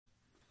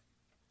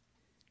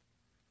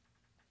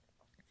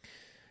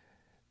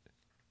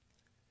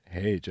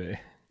Hey, Jay.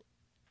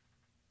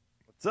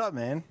 What's up,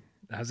 man?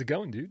 How's it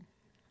going, dude?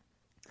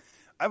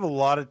 I have a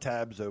lot of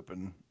tabs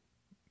open,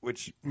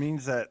 which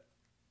means that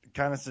it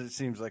kind of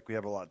seems like we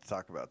have a lot to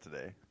talk about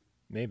today.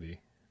 Maybe.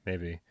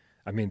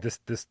 I mean, this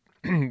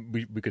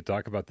we could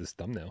talk about this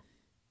thumbnail.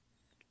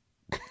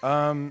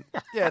 Yeah,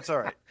 it's all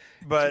right,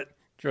 but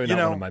It's really you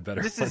not one of know, my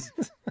better this ones.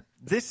 is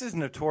this is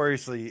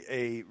notoriously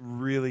a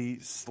really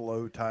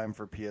slow time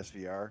for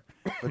PSVR.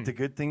 But the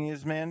good thing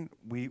is, man,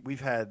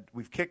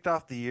 we've kicked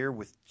off the year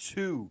with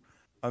two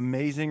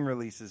amazing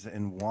releases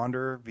in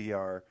Wanderer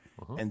VR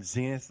Uh-huh. and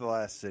Zenith: The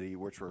Last City,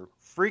 which were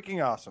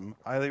freaking awesome.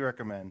 Highly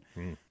recommend.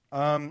 Mm.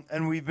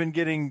 And we've been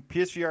getting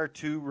PSVR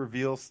 2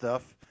 reveal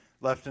stuff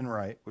left and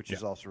right, which Yeah.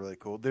 is also really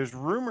cool. There's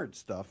rumored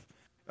stuff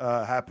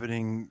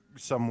happening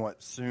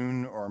somewhat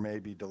soon or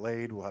maybe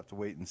delayed. We'll have to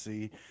wait and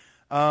see.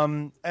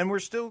 And we're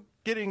still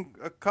getting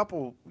a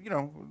couple,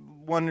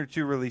 one or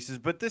two releases,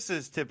 but this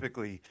is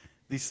typically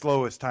the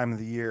slowest time of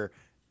the year,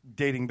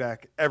 dating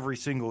back every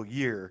single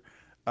year.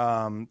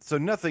 So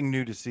nothing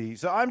new to see.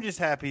 So I'm just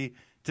happy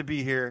to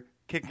be here,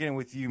 kicking it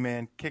with you,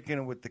 man, kicking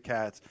it with the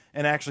cats,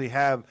 and actually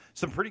have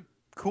some pretty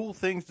cool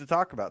things to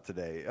talk about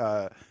today.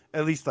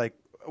 At least like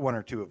one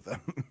or two of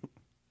them.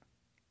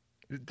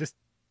 This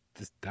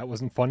that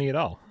wasn't funny at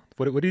all.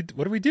 What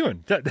are we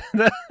doing? That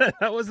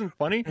wasn't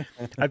funny.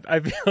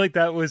 I feel like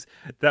that was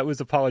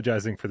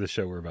apologizing for the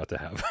show we're about to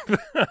have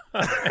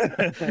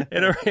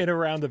in a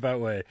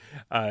roundabout way.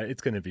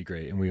 It's going to be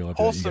great, and we love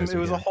Wholesome. that It you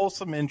was guys a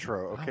wholesome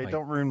intro. Okay, my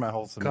don't ruin my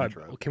wholesome God,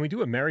 intro. can we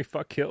do a Mary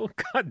Fuck Kill?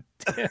 God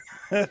damn.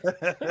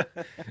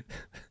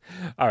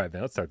 All right,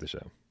 man. Let's start the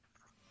show.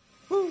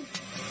 Woo.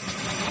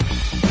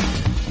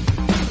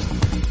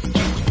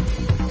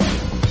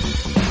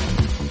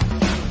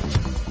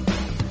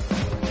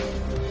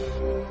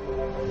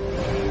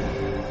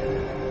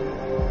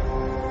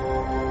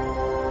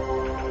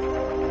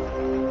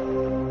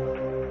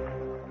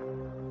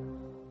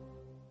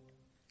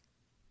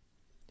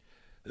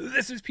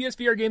 This is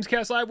PSVR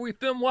GAMESCAST Live. We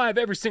film live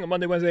every single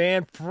Monday, Wednesday,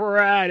 and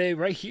Friday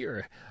right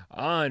here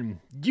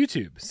on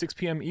YouTube, 6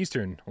 p.m.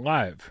 Eastern,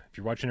 live. If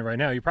you're watching it right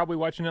now, you're probably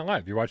watching it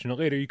live. If you're watching it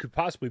later, you could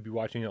possibly be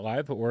watching it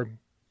live, or,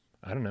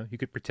 I don't know, you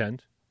could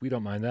pretend. We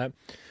don't mind that.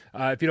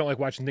 If you don't like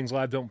watching things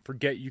live, don't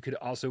forget you could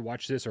also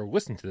watch this or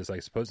listen to this, I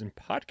suppose, in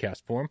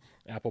podcast form.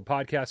 Apple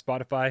Podcasts,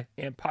 Spotify,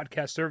 and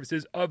podcast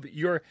services of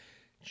your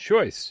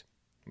choice.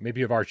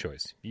 Maybe of our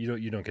choice.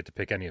 You don't get to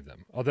pick any of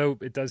them. Although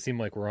it does seem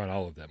like we're on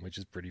all of them, which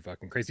is pretty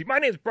fucking crazy. My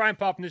name's Brian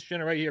Pop from this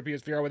channel right here,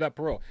 PSVR Without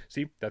Parole.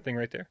 See that thing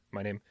right there?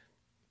 My name,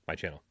 my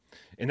channel.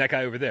 And that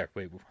guy over there.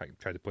 Wait, I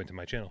tried to point to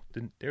my channel.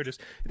 Didn't. There it is.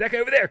 That guy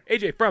over there.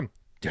 AJ from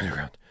The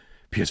Underground.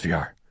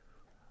 PSVR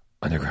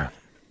Underground.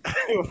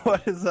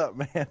 What is up,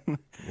 man?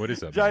 What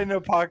is up, Johnny man? No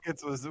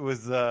Pockets was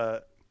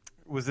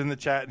in the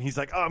chat, and he's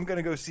like, "Oh, I'm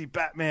gonna go see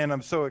Batman.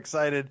 I'm so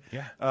excited.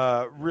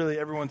 Yeah. Really,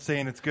 everyone's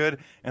saying it's good."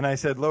 And I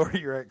said, "Lower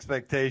your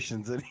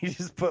expectations," and he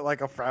just put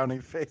like a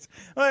frowny face.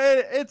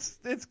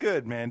 It's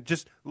good, man.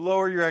 Just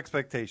lower your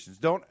expectations.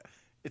 Don't.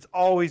 It's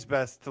always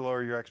best to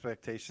lower your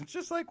expectations.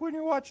 Just like when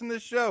you're watching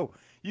this show,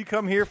 you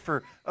come here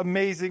for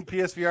amazing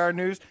PSVR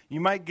news. You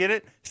might get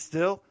it.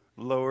 Still,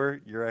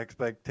 lower your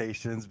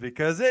expectations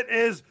because it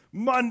is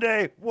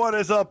Monday. What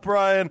is up,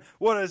 Brian?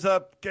 What is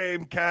up,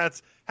 Game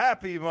Cats?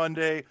 Happy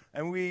Monday.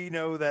 And we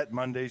know that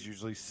Mondays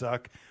usually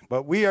suck,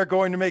 but we are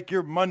going to make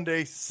your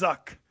Monday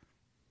suck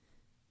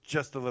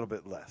just a little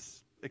bit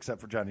less,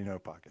 except for Johnny No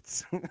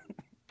Pockets.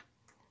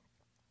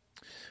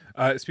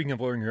 Speaking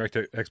of lowering your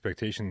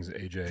expectations,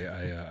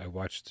 AJ, I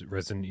watched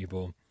Resident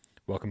Evil: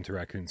 Welcome to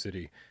Raccoon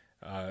City.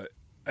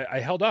 I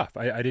held off.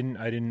 I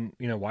didn't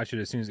watch it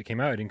as soon as it came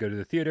out. I didn't go to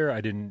the theater.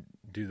 I didn't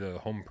do the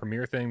home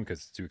premiere thing because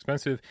it's too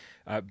expensive.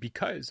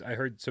 Because I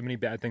heard so many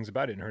bad things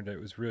about it and heard that it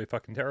was really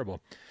fucking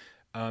terrible.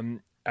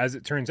 As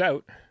it turns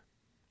out,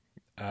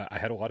 I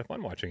had a lot of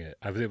fun watching it.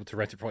 I was able to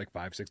rent it for like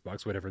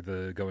 $5-6, whatever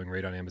the going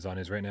rate on Amazon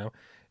is right now.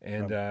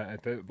 And I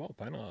thought, well,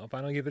 I'll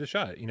finally give it a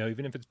shot.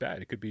 Even if it's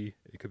bad, it could be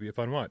a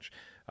fun watch.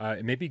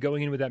 Maybe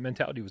going in with that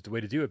mentality was the way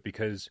to do it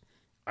because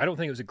I don't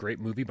think it was a great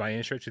movie by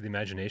any stretch of the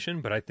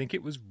imagination, but I think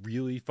it was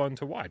really fun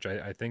to watch.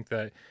 I think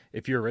that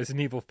if you're a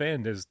Resident Evil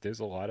fan, there's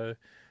a lot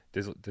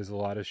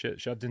of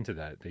shit shoved into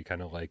that. They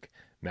kind of like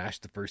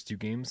mashed the first two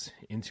games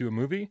into a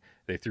movie.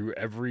 They threw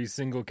every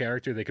single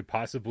character they could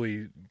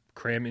possibly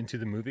cram into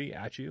the movie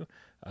at you,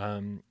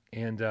 and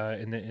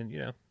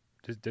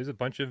there's a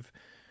bunch of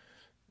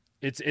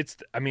it's.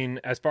 I mean,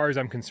 as far as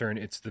I'm concerned,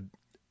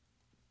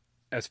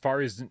 as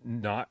far as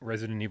not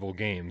Resident Evil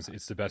games,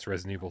 it's the best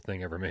Resident Evil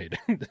thing ever made.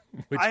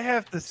 I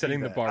have to see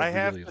setting that. the bar I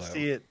have really to low.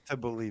 see it to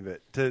believe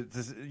it.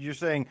 You're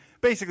saying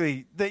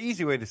basically the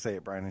easy way to say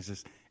it, Brian, is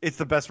just it's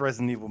the best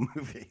Resident Evil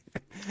movie.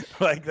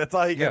 Like that's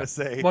all you got to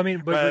say. Well, I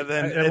mean, but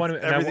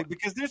everything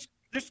because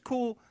there's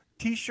cool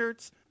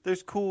T-shirts,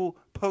 there's cool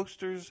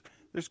posters,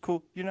 there's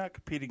cool. You're not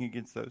competing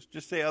against those.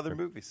 Just say other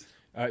movies.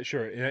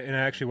 Sure, and I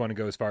actually want to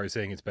go as far as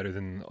saying it's better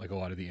than like a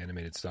lot of the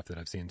animated stuff that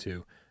I've seen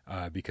too,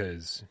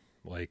 because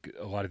like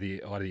a lot of the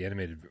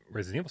animated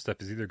Resident Evil stuff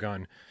has either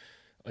gone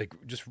like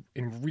just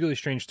in really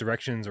strange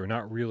directions or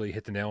not really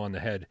hit the nail on the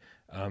head.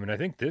 And I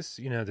think this,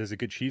 there's a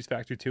good cheese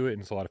factor to it,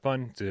 and it's a lot of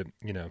fun.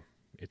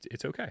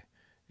 It's okay.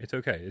 It's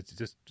okay. It's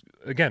just,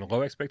 again,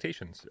 low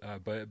expectations,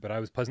 but I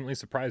was pleasantly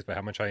surprised by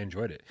how much I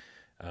enjoyed it.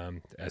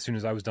 As soon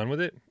as I was done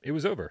with it, it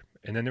was over,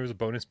 and then there was a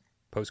bonus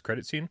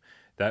post-credit scene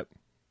that,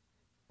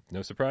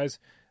 no surprise,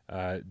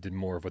 did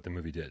more of what the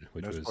movie did,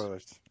 which was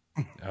spoilers.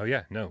 Oh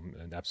yeah, no,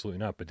 absolutely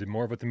not. But did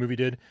more of what the movie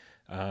did,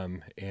 I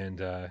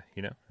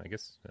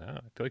guess I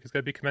feel like it's got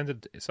to be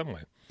commended in some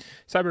way.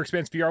 Cyber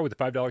Expanse VR with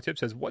the $5 tip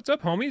says, "What's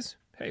up, homies?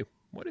 Hey,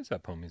 what is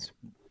up, homies?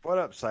 What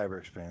up, Cyber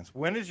Expanse?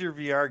 When is your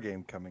VR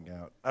game coming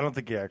out? I don't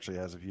think he actually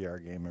has a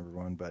VR game,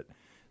 everyone, but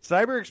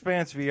Cyber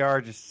Expanse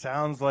VR just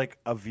sounds like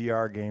a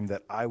VR game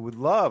that I would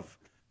love.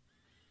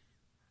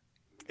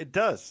 It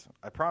does,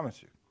 I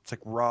promise you. It's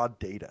like raw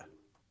data.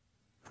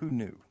 Who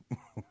knew?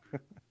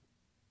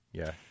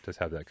 Yeah, it does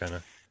have that kind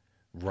of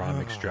ROM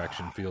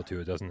extraction feel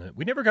to it, doesn't it?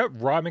 We never got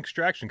ROM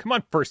extraction. Come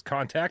on, First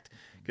Contact.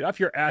 Get off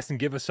your ass and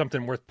give us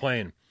something worth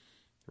playing.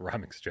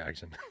 ROM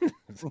extraction.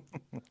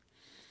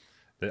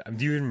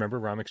 Do you even remember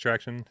ROM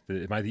extraction?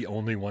 Am I the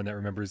only one that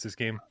remembers this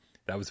game?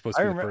 That was supposed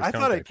to be the First Contact.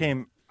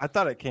 I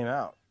thought it came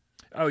out.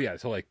 Oh, yeah,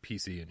 so like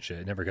PC and shit.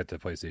 It never got to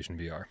PlayStation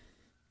VR.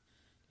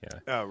 Yeah.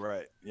 Oh,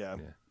 right. Yeah.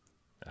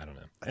 I don't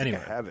know.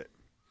 Anyway, I have it.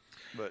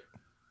 But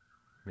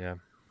yeah.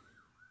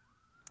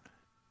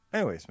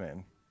 Anyways,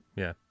 man.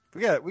 Yeah.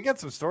 We got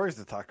some stories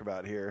to talk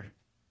about here.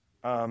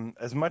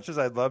 As much as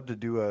I'd love to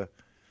do a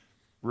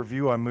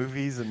review on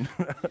movies and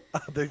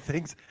other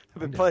things,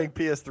 I've been playing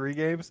PS3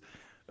 games.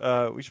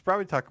 We should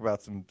probably talk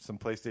about some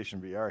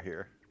PlayStation VR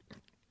here.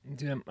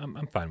 Yeah,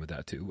 I'm fine with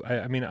that too.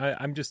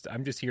 I'm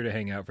just here to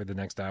hang out for the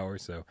next hour.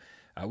 So,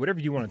 whatever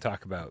you want to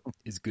talk about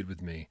is good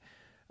with me.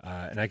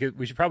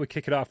 We should probably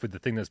kick it off with the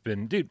thing that's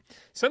been, dude.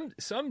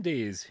 Some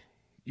days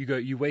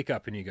you wake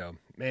up and you go,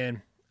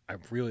 man, I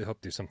really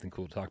hope there's something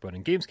cool to talk about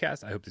in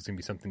Gamescast. I hope there's gonna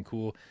be something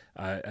cool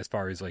as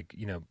far as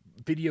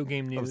video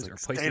game news or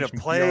PlayStation State of VR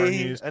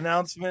Play news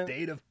announcement.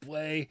 State of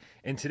Play.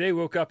 And today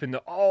woke up and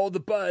all the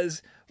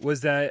buzz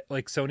was that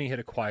Sony had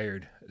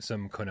acquired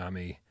some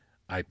Konami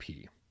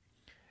IP,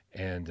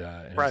 and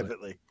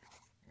privately,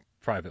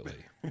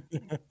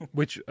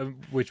 which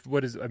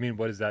what does that mean?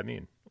 What does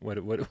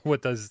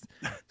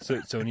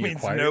Sony it means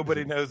acquire?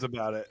 Nobody knows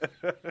about it,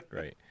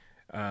 right?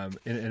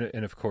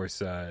 And of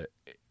course,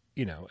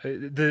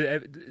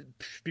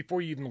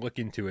 before you even look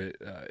into it,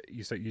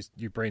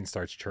 your brain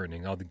starts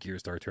churning. All the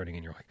gears start turning,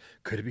 and you're like,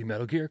 could it be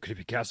Metal Gear? Could it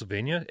be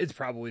Castlevania? It's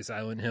probably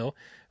Silent Hill,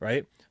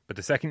 right? But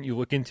the second you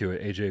look into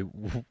it,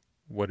 AJ,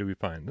 what do we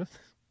find?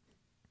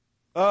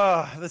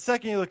 The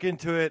second you look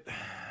into it,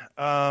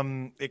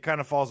 it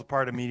kind of falls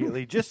apart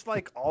immediately. Just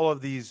like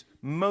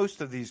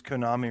most of these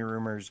Konami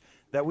rumors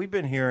that we've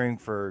been hearing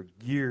for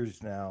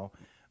years now,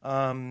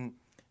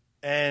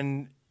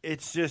 and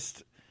it's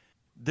just.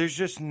 There's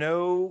just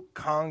no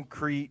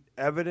concrete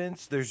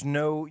evidence. There's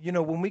no,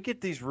 when we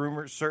get these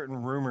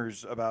certain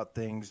rumors about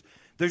things,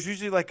 there's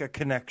usually like a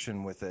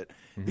connection with it.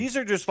 Mm-hmm. These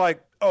are just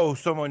like, oh,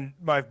 someone,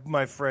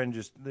 my friend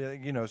just,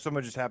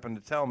 someone just happened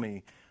to tell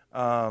me,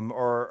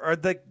 or I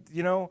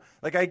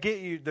get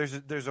you.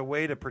 There's a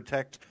way to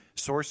protect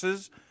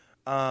sources,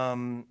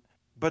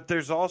 but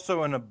there's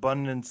also an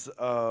abundance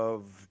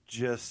of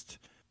just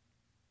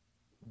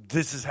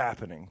this is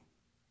happening.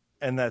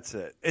 And that's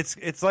it.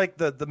 It's like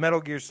the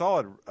Metal Gear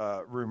Solid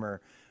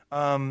rumor.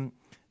 Now,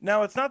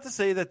 it's not to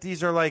say that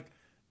these are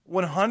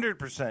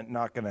 100%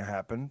 not going to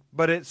happen,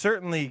 but it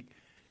certainly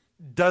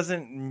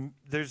doesn't.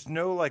 There's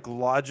no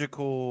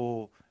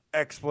logical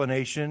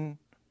explanation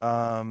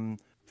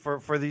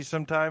for these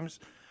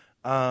sometimes.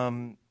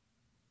 But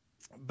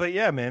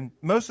yeah, man,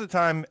 most of the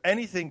time,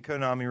 anything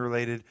Konami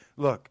related.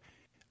 Look,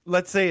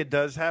 let's say it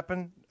does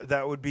happen.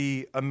 That would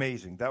be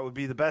amazing. That would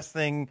be the best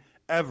thing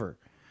ever.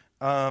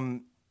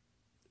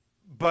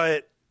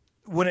 But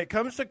when it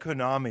comes to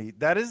Konami,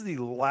 that is the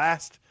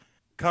last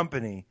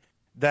company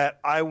that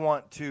I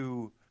want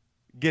to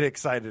get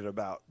excited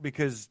about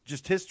because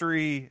just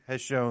history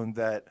has shown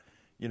that,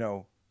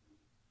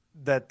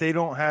 that they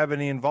don't have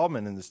any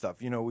involvement in this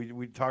stuff.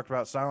 We talked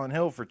about Silent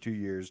Hill for 2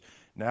 years.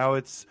 Now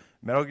it's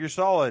Metal Gear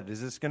Solid.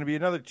 Is this going to be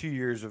another 2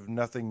 years of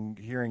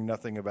hearing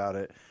nothing about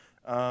it?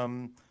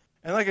 And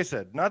like I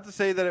said, not to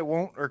say that it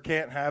won't or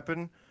can't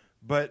happen,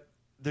 but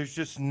there's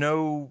just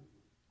no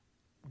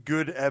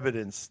good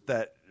evidence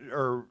there's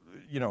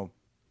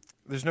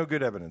no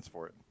good evidence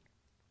for it.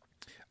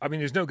 I mean,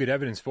 there's no good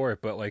evidence for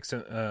it, but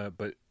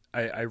but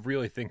I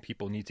really think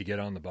people need to get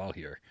on the ball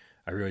here.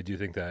 I really do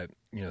think that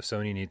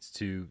Sony needs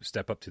to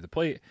step up to the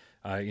plate.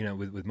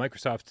 With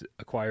Microsoft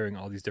acquiring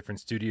all these different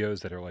studios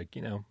that are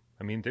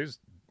there's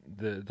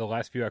the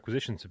last few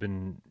acquisitions have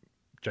been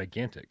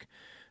gigantic,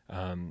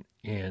 and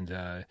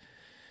the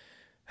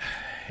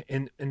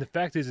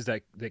fact is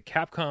that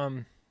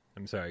Capcom.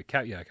 I'm sorry,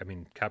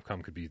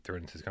 Capcom could be thrown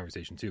into this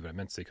conversation too, but I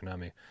meant to say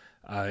Konami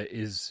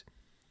is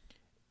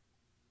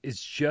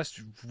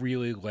just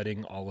really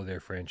letting all of their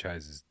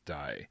franchises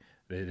die.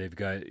 They've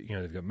got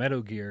they've got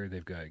Metal Gear,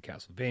 they've got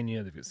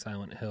Castlevania, they've got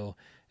Silent Hill,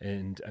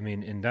 and I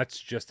mean, and that's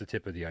just the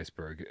tip of the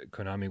iceberg.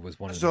 Konami was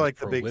one of the So most like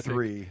the big prolific.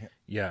 three.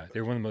 Yeah,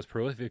 they're one of the most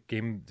prolific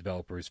game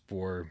developers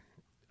for,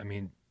 I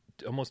mean,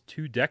 almost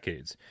 2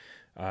 decades,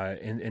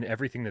 and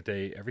everything that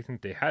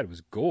they had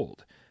was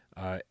gold.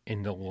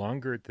 And the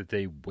longer that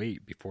they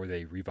wait before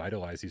they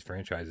revitalize these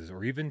franchises,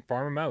 or even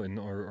farm them out,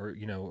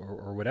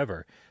 or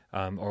whatever,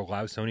 or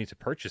allow Sony to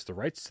purchase the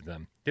rights to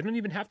them, they don't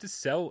even have to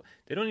sell.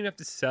 They don't even have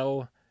to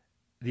sell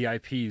the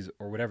IPs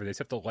or whatever. They just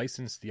have to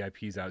license the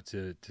IPs out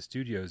to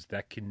studios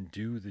that can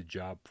do the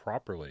job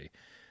properly.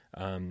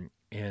 Konami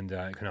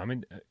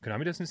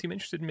doesn't seem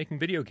interested in making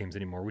video games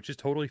anymore, which is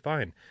totally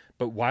fine.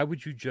 But why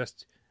would you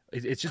just?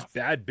 It's just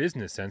bad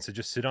business sense to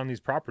just sit on these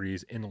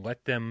properties and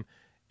let them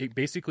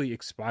basically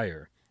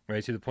expire,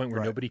 right, to the point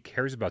where nobody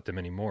cares about them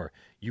anymore.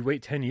 You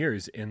wait 10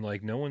 years and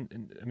like no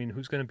one. I mean,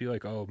 who's going to be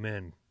like, oh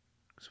man,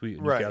 sweet,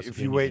 Right. If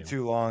you wait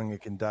too long,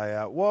 it can die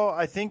out. Well,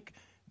 I think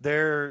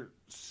their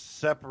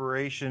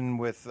separation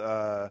with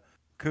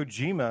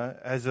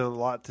Kojima has a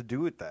lot to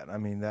do with that. I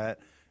mean, that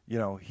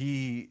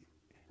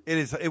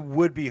it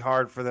would be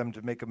hard for them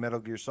to make a Metal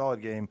Gear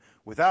Solid game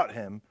without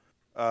him.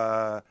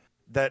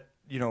 That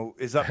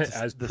is up to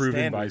as the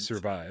proven by standards.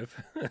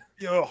 Survive.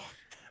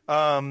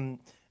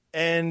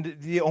 And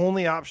the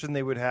only option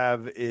they would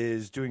have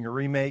is doing a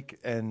remake,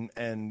 and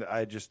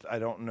I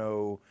don't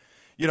know,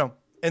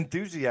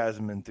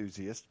 Enthusiasm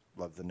Enthusiast,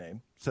 love the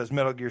name, says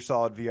Metal Gear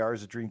Solid VR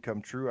is a dream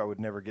come true. I would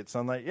never get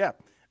sunlight. Yeah.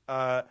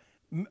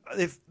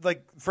 If,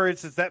 like, for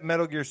instance, that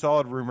Metal Gear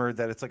Solid rumor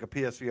that it's like a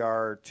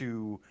PSVR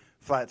 2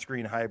 flat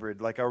screen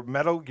hybrid, like a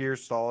Metal Gear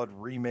Solid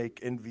remake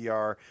in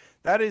VR,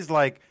 that is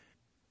like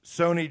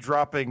Sony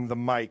dropping the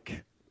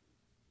mic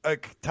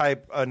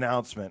type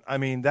announcement. I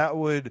mean, that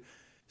would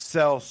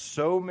sell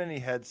so many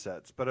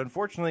headsets, but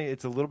unfortunately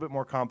it's a little bit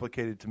more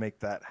complicated to make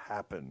that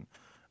happen.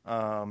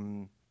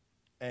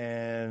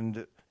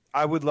 And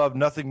I would love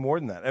nothing more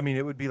than that. I mean,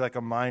 it would be like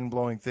a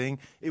mind-blowing thing.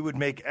 It would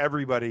make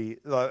everybody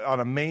on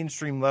a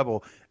mainstream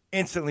level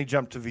instantly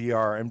jump to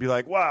VR and be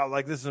like, wow,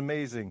 like this is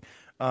amazing.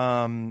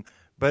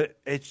 But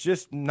it's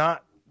just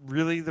not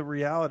really the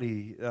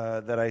reality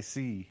that I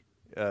see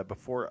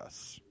before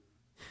us.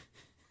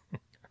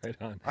 Right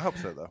on. I hope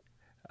so, though.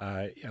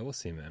 Yeah, we'll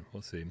see, man.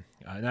 We'll see.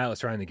 Now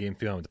let's try on the game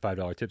feeling with the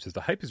 $5 tip. Says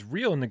the hype is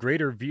real in the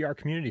greater VR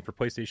community for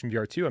PlayStation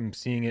VR 2. I'm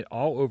seeing it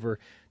all over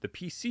the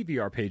PC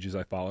VR pages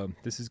I follow.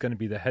 This is going to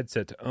be the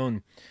headset to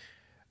own.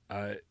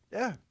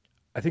 Yeah.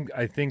 I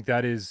think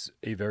that is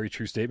a very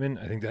true statement.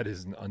 I think that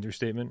is an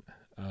understatement.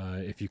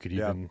 If you could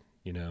even,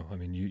 I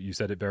mean, you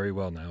said it very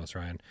well now,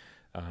 Ryan.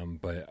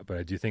 But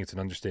I do think it's an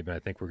understatement. I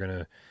think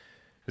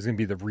there's going to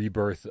be the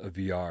rebirth of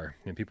VR.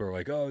 And people are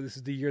like, oh, this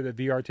is the year that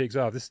VR takes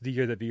off. This is the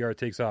year that VR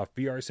takes off.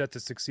 VR is set to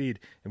succeed.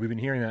 And we've been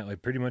hearing that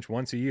like pretty much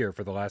once a year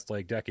for the last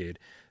like decade.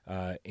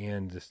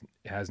 And it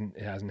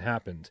hasn't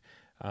happened.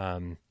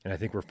 And I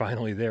think we're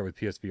finally there with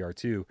PSVR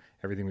 2.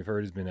 Everything we've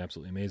heard has been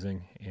absolutely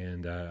amazing.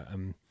 And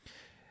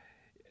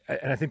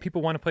I think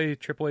people want to play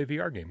AAA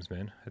VR games,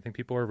 man. I think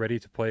people are ready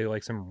to play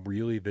like some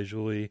really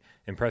visually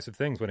impressive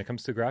things. When it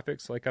comes to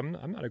graphics, like I'm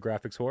not a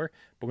graphics whore,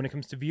 but when it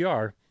comes to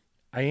VR,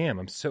 I am.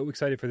 I'm so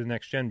excited for the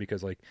next gen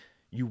because like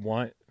you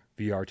want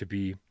VR to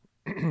be,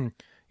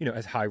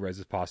 as high res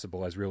as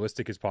possible, as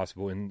realistic as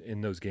possible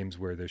in those games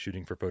where they're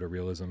shooting for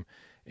photorealism,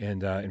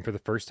 and for the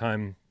first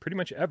time, pretty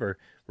much ever,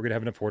 we're gonna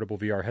have an affordable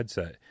VR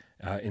headset,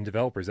 and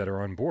developers that are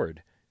on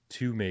board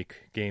to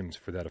make games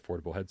for that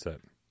affordable headset.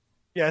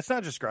 Yeah, it's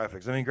not just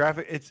graphics. I mean,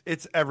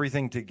 it's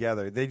everything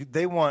together.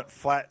 They want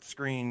flat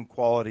screen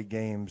quality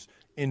games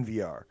in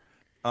VR.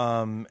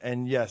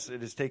 And yes,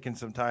 it has taken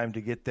some time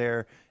to get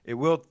there. It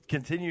will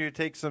continue to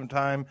take some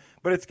time,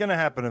 but it's going to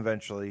happen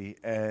eventually.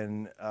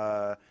 And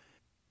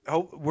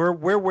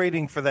we're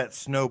waiting for that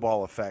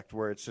snowball effect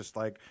where it's just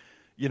like,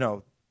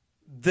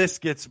 this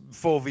gets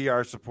full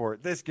VR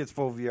support, this gets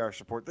full VR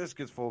support, this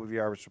gets full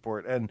VR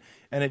support, and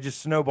it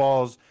just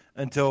snowballs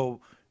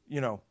until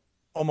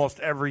almost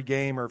every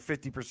game or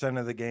 50%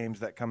 of the games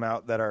that come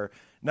out that are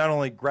not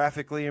only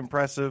graphically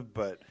impressive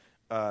but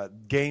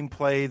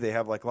gameplay, they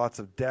have like lots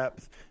of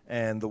depth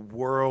and the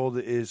world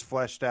is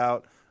fleshed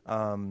out.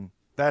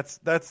 That's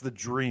the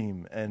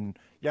dream, and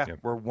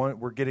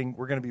we're going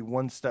to be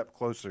one step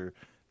closer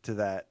to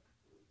that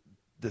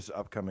this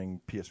upcoming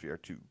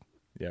PSVR 2.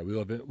 Yeah, we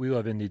love it. We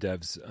love indie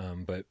devs,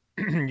 but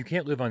you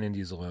can't live on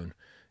indies alone.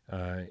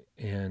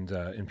 And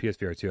in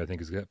PSVR 2, I think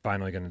is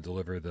finally going to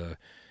deliver the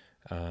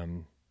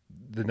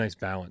nice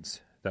balance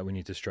that we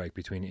need to strike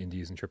between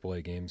indies and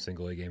AAA games,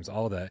 single A games,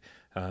 all of that,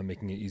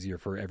 making it easier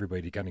for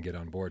everybody to kind of get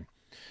on board.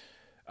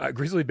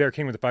 Grizzly Bear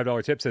King with a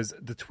 $5 tip says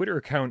the Twitter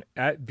account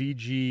at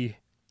VG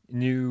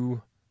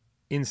New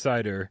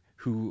Insider,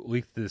 who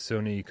leaked the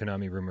Sony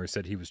Konami rumor,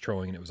 said he was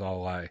trolling and it was all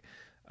a lie.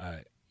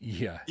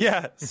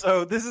 Yeah.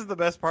 So this is the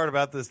best part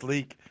about this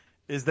leak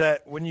is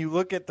that when you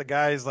look at the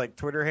guy's like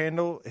Twitter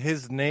handle,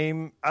 his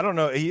name, I don't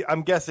know,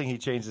 I'm guessing he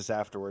changed this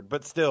afterward,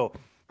 but still,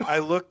 I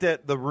looked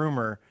at the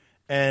rumor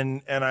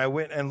and I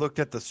went and looked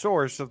at the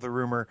source of the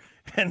rumor,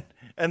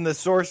 and the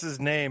source's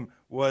name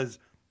was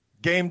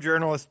 "Game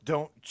Journalists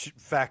Don't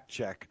Fact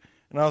Check,"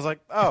 and I was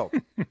like, "Oh."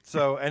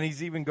 So, and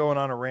he's even going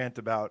on a rant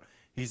about.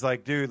 He's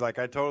like, "Dude, like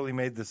I totally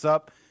made this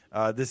up.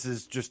 This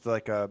is just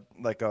like a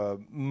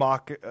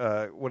mock.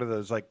 What are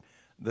those like?"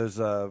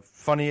 Those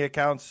funny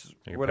accounts,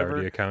 Like a whatever.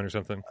 parody account or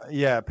something.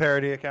 Yeah,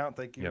 parody account.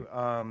 Thank you.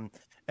 Yep.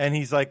 And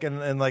he's like,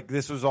 and like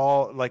this was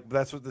all like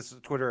that's what this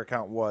Twitter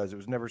account was. It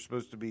was never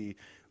supposed to be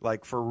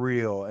like for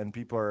real, and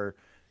people are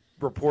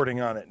reporting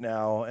on it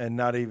now and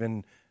not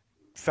even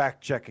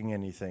fact checking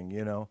anything.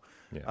 Yeah.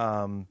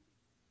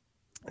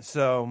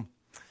 So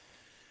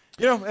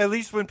at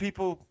least when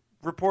people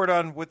report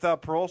on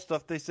without parole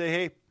stuff, they say,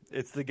 hey.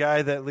 It's the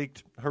guy that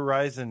leaked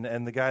Horizon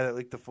and the guy that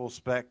leaked the full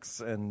specs,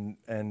 and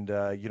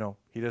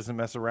he doesn't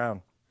mess around.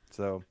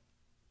 So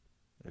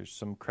there's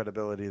some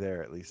credibility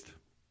there, at least.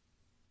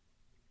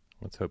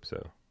 Let's hope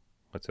so.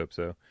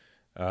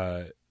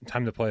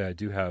 Time to play. I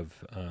do have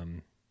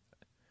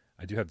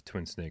the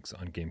Twin Snakes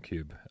on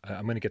GameCube.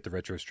 I'm going to get the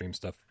retro stream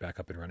stuff back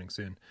up and running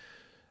soon.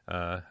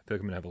 I feel like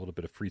I'm going to have a little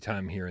bit of free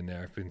time here and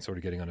there. I've been sort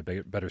of getting on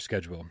a better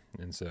schedule,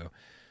 and so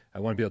I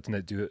want to be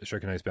able to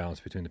strike a nice balance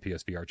between the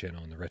PSVR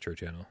channel and the retro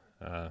channel.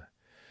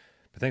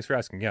 But thanks for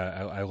asking. Yeah,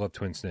 I love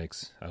Twin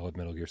Snakes. I love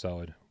Metal Gear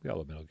Solid. We all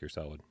love Metal Gear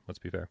Solid. Let's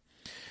be fair.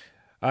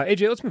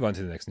 AJ, let's move on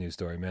to the next news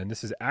story, man.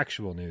 This is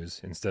actual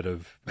news instead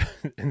of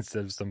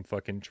some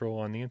fucking troll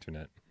on the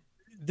internet.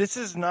 This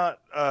is not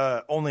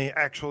only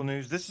actual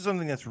news. This is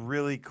something that's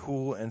really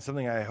cool and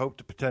something I hope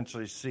to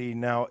potentially see.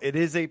 Now, it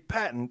is a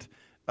patent,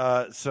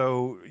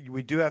 so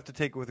we do have to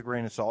take it with a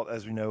grain of salt.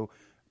 As we know,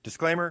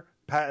 disclaimer,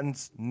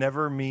 patents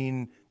never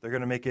mean they're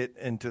going to make it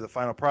into the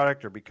final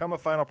product or become a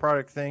final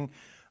product thing.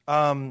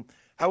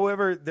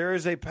 However, there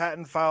is a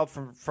patent filed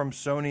from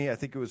Sony. I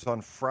think it was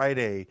on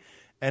Friday,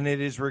 and it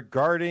is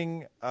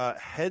regarding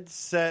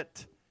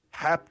headset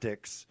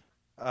haptics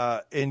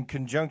in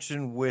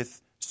conjunction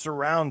with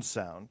surround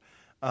sound.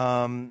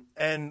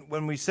 And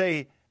when we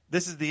say,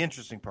 this is the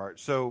interesting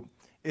part. So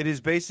it is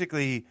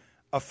basically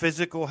a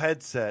physical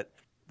headset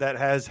that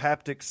has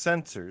haptic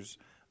sensors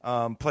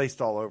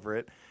placed all over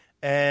it.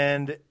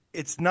 And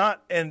it's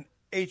not an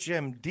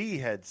HMD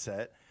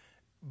headset,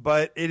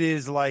 but it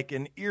is like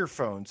an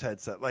earphones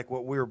headset, like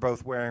what we're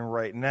both wearing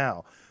right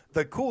now.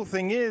 The cool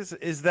thing is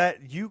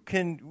that you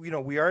can,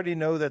 we already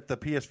know that the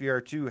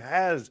PSVR 2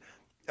 has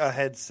a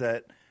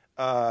headset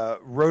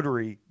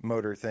rotary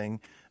motor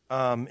thing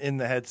in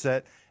the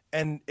headset.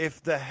 And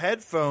if the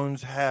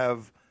headphones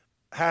have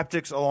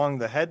haptics along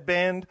the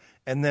headband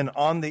and then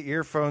on the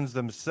earphones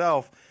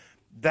themselves,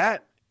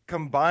 that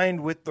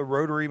combined with the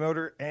rotary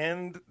motor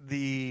and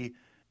the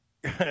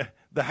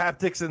the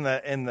haptics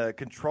in the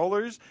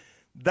controllers,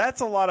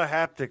 that's a lot of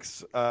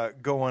haptics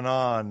going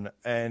on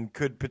and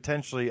could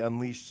potentially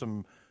unleash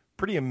some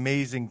pretty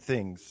amazing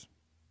things.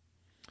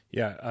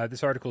 Yeah,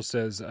 this article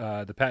says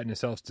the patent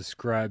itself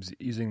describes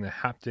using the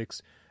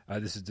haptics.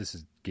 This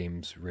is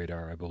Games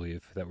Radar, I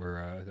believe, that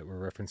we're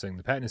referencing.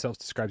 The patent itself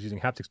describes using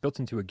haptics built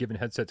into a given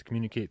headset to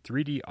communicate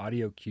 3D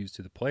audio cues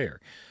to the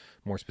player.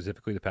 More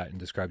specifically, the patent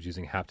describes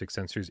using haptic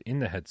sensors in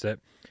the headset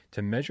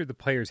to measure the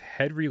player's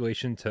head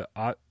relation to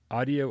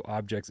audio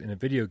objects in a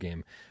video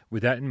game.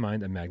 With that in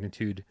mind, a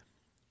magnitude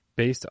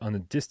based on the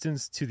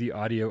distance to the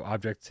audio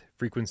object,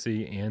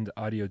 frequency, and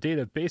audio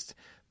data based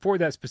for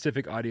that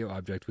specific audio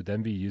object would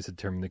then be used to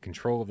determine the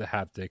control of the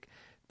haptic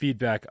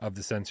feedback of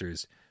the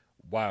sensors.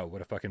 Wow,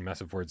 what a fucking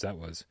mess of words that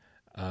was.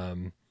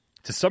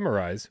 To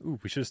summarize, we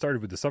should have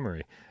started with the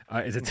summary.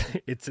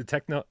 It's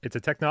a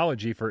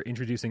technology for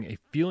introducing a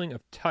feeling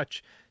of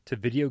touch to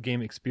video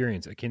game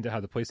experience, akin to how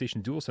the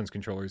PlayStation DualSense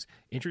controllers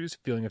introduce a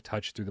feeling of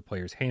touch through the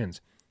player's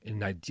hands. In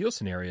an ideal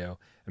scenario,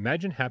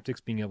 imagine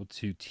haptics being able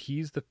to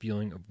tease the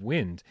feeling of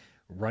wind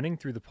running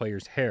through the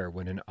player's hair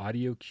when an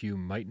audio cue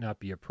might not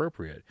be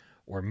appropriate,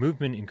 or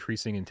movement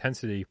increasing in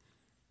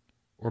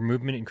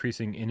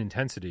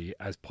intensity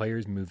as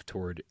players move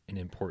toward an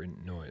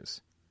important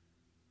noise.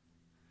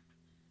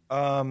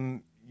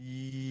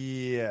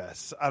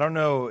 Yes. I don't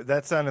know.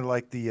 That sounded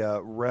like the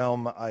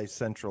Realm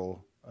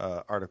iCentral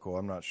article.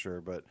 I'm not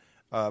sure, but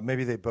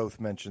maybe they both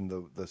mentioned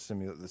the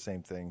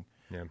same thing.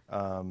 Yeah.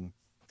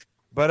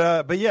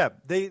 But yeah,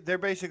 they're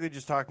basically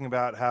just talking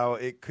about how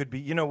it could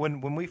be.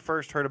 When we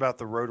first heard about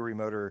the rotary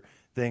motor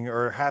thing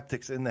or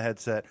haptics in the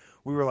headset,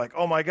 we were like,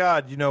 oh my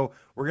God, we're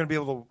going to be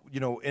able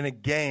to, in a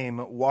game,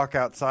 walk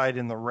outside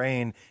in the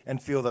rain and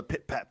feel the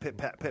pit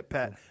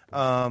pat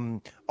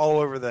all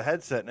over the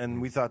headset. And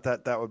we thought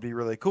that would be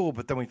really cool.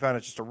 But then we found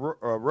it's just a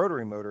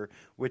rotary motor,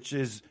 which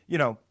is,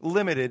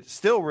 limited,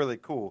 still really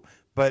cool,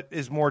 but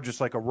is more just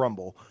like a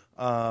rumble.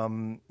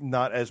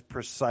 Not as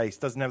precise,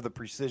 doesn't have the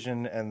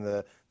precision and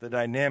the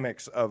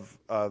dynamics of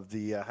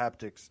the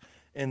haptics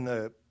in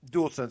the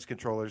DualSense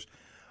controllers.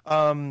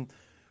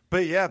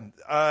 But yeah,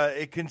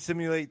 it can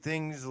simulate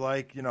things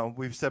like,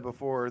 they've said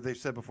before,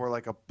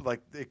 like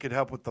it could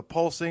help with the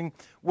pulsing.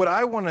 What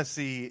I want to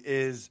see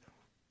is,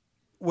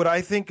 what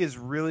I think is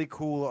really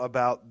cool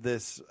about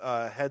this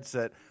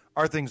headset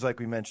are things like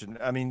we mentioned.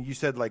 I mean, you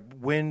said like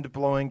wind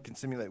blowing, can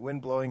simulate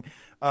wind blowing.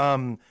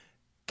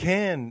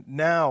 can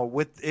now,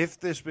 with if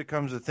this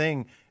becomes a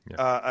thing,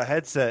 a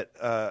headset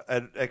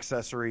an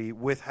accessory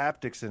with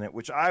haptics in it,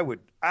 which I would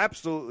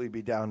absolutely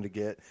be down to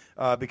get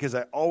because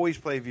I always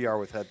play VR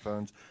with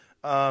headphones.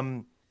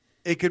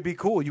 It could be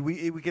cool.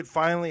 We could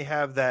finally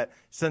have that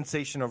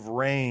sensation of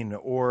rain,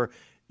 or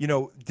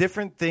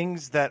different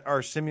things that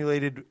are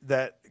simulated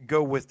that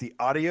go with the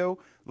audio.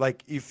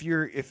 Like if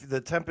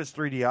the Tempest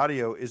 3D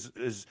audio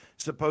is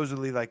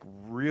supposedly like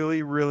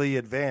really, really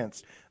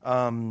advanced,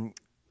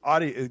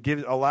 audio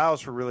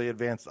allows for really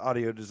advanced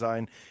audio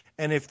design,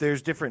 and if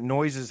there's different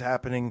noises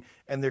happening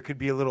and there could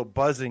be a little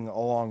buzzing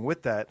along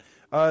with that,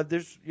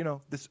 there's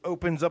this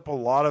opens up a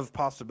lot of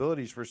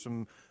possibilities for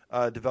some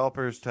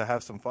developers to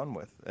have some fun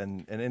with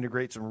and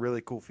integrate some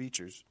really cool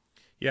features.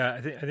 Yeah,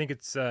 I think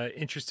it's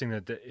interesting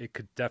that it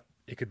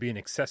could be an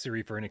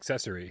accessory for an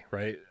accessory,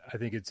 right? I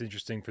think it's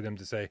interesting for them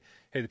to say,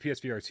 "Hey, the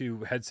PSVR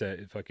 2 headset,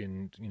 it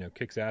fucking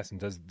kicks ass and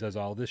does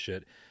all this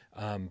shit,"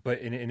 but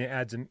it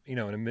adds a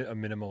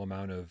minimal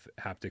amount of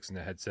haptics in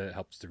the headset. It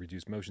helps to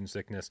reduce motion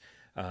sickness.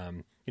 I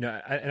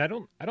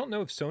don't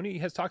know if Sony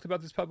has talked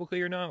about this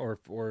publicly or not,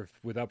 or if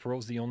Without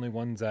Parole's the only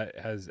ones that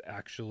has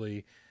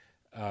actually.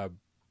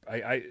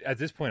 I at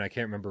this point I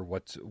can't remember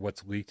what's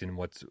leaked and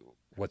what's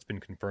been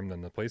confirmed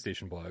on the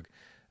PlayStation blog.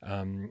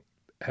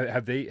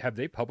 Have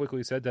they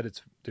publicly said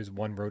that there's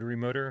one rotary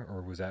motor,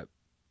 or was that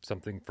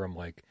something from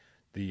like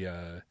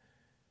the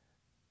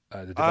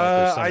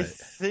developer summit? I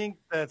think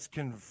that's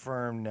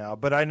confirmed now,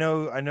 but I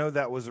know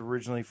that was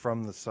originally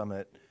from the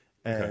summit,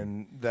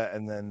 and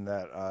then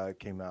that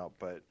came out.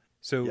 But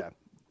so yeah.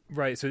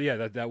 Right, so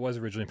yeah, that was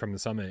originally from the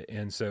summit,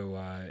 and so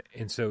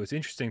it's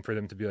interesting for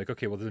them to be like,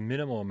 okay, well, there's a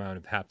minimal amount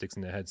of haptics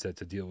in the headset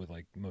to deal with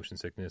like motion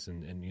sickness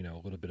and a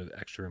little bit of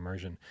extra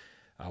immersion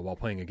while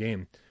playing a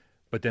game,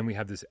 but then we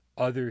have this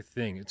other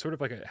thing. It's sort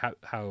of like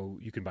how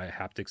you can buy a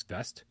haptics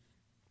vest,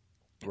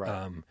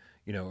 right?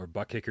 Or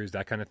butt kickers,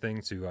 that kind of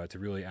thing to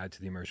really add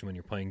to the immersion when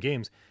you're playing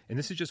games. And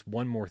this is just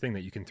one more thing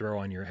that you can throw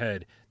on your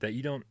head that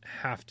you don't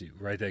have to,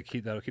 right?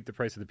 That'll keep the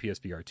price of the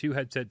PSVR 2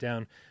 headset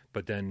down.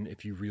 But then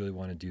if you really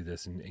want to do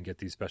this and get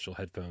these special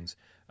headphones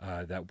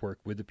that work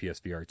with the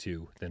PSVR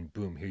 2, then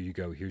boom, here you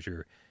go. Here's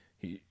your.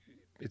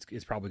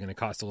 It's probably going to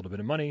cost a little bit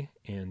of money,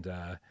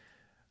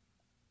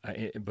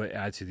 but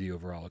add to the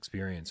overall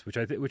experience, which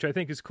I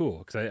think is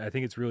cool, because I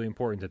think it's really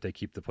important that they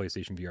keep the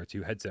PlayStation VR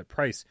 2 headset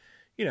price,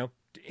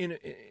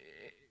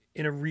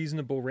 in a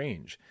reasonable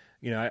range.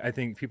 I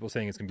think people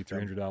saying it's going to be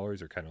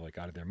 $300 are kind of like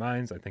out of their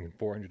minds. I think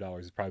 $400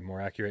 is probably more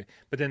accurate.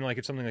 But then, like,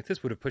 if something like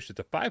this would have pushed it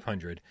to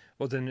 $500,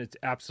 well, then it's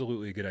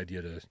absolutely a good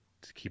idea to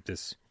keep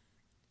this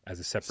as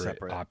a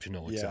separate.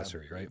 Optional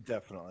accessory, right?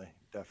 Definitely.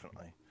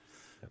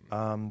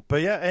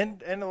 But yeah,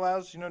 and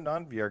allows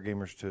non VR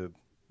gamers to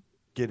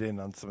get in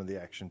on some of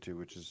the action too,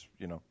 which is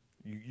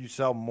you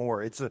sell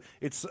more. It's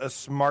a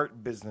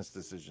smart business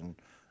decision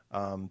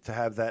to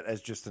have that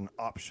as just an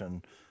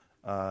option.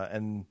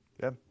 And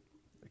yeah,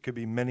 it could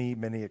be many,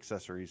 many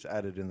accessories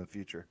added in the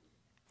future.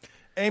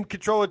 Aim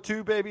Controller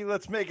 2, baby.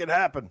 Let's make it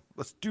happen.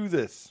 Let's do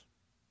this.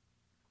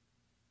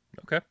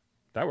 Okay,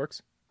 that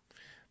works.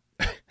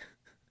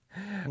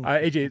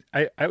 AJ,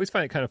 I always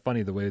find it kind of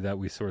funny the way that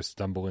we sort of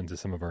stumble into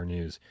some of our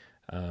news.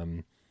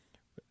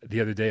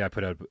 The other day I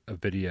put out a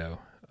video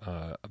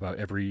about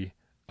every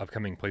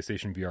upcoming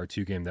PlayStation VR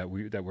 2 game that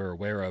we're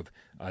aware of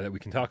that we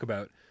can talk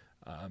about.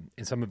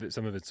 And some of it's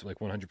like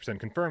 100%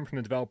 confirmed from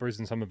the developers,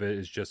 and some of it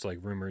is just like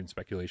rumor and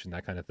speculation,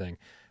 that kind of thing.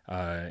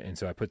 And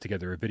so I put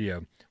together a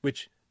video,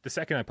 which the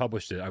second I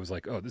published it, I was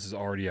like, oh, this is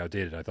already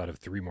outdated. I thought of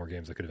 3 more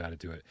games I could have added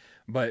to it.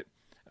 But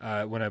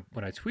when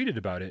I tweeted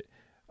about it,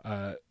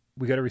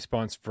 we got a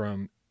response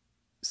from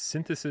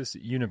Synthesis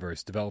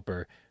Universe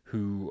developer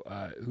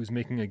who's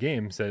making a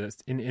game. Said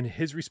in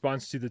his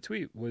response to the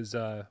tweet was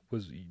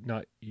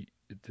not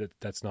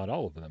that's not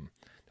all of them.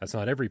 That's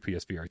not every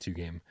PSVR 2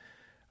 game.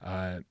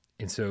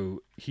 And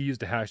so he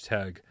used the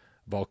hashtag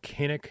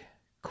Volcanic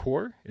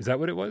Core. Is that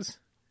what it was?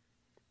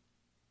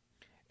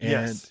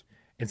 Yes.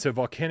 And so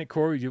Volcanic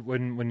Core,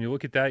 when you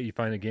look at that, you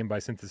find a game by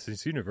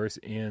Synthesis Universe,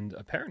 and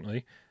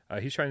apparently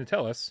he's trying to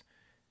tell us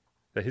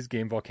that his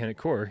game Volcanic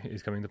Core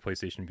is coming to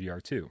PlayStation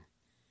VR 2.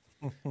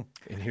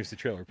 And here's the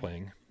trailer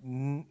playing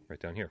right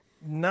down here.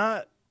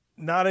 Not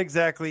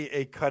exactly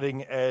a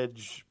cutting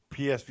edge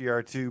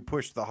PSVR 2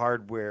 push the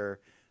hardware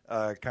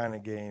kind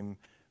of game.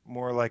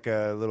 More like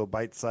a little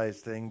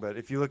bite-sized thing. But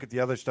if you look at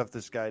the other stuff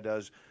this guy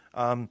does,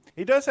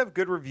 he does have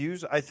good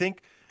reviews. I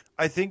think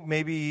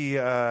maybe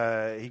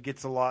he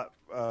gets a lot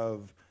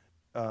of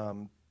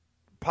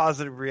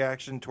positive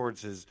reaction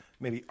towards his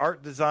maybe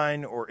art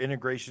design or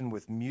integration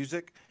with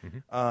music.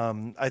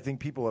 Mm-hmm. I think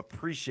people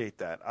appreciate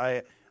that.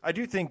 I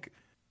do think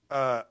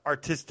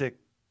artistic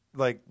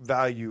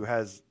value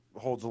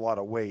holds a lot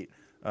of weight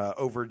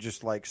over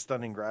just like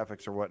stunning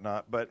graphics or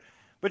whatnot.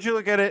 But you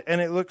look at it,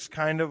 and it looks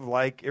kind of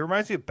like, it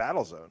reminds me of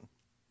Battlezone.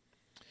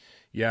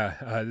 Yeah,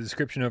 the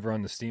description over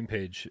on the Steam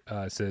page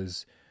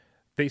says,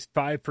 Phase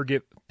 5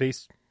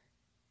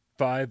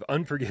 5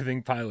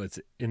 unforgiving pilots,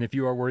 and if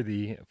you are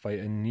worthy, fight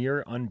a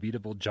near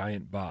unbeatable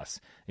giant boss.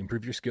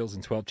 Improve your skills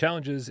in 12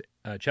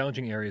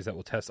 challenging areas that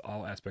will test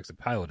all aspects of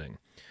piloting.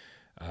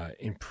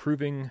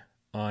 Improving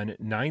on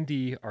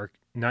 90s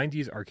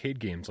arcade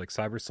games like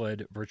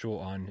Cybersled, Virtual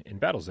On,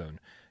 and Battlezone.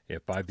 You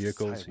have 5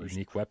 vehicles,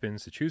 unique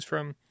weapons to choose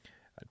from,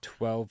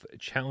 12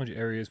 challenge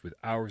areas with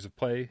hours of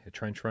play, a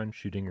trench run,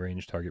 shooting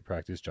range, target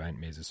practice, giant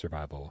mazes,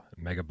 survival,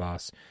 mega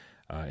boss,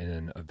 and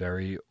then a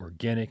very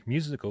organic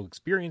musical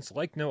experience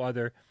like no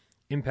other.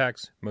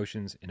 Impacts,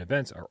 motions, and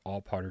events are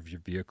all part of your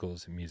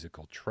vehicle's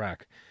musical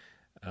track.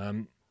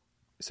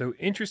 So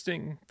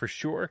interesting for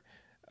sure.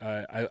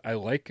 I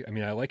like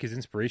his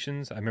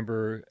inspirations. I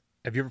remember,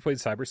 have you ever played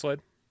Cybersled?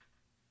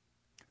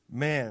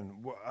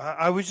 Man,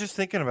 I was just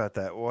thinking about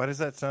that. Why does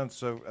that sound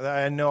so?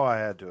 I know I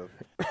had to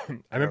have.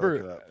 I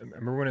remember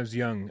when I was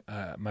young,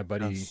 my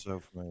buddy,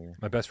 so familiar.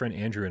 My best friend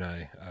Andrew and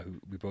I,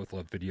 we both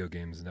loved video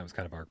games, and that was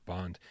kind of our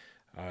bond.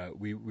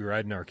 We were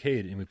at an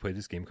arcade and we played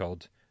this game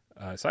called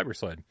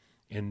Cybersled,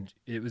 and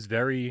it was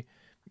very,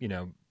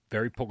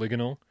 very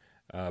polygonal,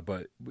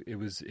 but it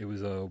was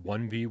a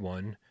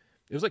 1v1.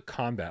 It was like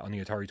combat on the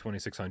Atari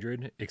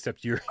 2600,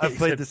 except I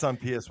played this on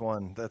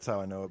PS1. That's how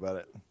I know about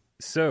it.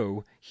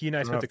 So he and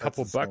I spent a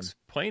couple bucks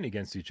playing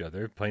against each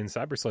other, playing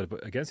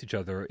Cybersled against each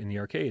other in the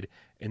arcade.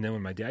 And then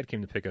when my dad came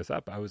to pick us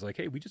up, I was like,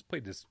 "Hey, we just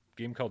played this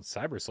game called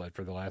Cybersled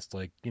for the last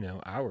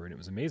hour, and it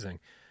was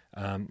amazing."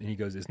 And he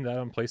goes, "Isn't that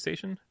on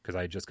PlayStation?" Because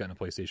I had just gotten a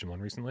PlayStation 1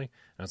 recently.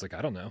 And I was like,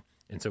 "I don't know."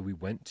 And so we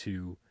went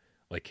to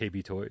like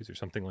KB Toys or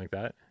something like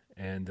that,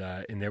 and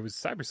there was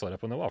Cybersled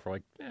up on the wall for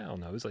like, I don't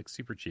know, it was like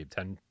super cheap,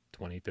 10,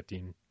 20,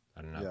 15,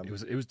 I don't know. Yeah.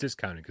 It was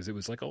discounted because it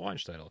was like a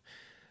launch title.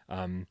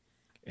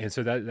 And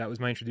so that was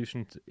my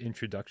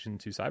introduction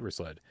to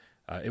Cybersled.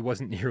 It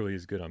wasn't nearly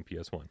as good on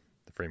PS1.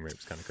 The frame rate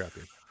was kind of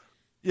crappy.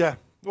 Yeah.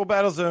 Well,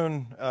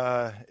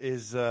 Battlezone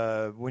is,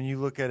 when you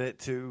look at it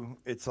too,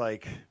 it's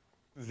like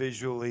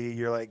visually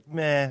you're like,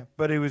 meh,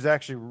 but it was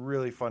actually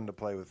really fun to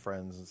play with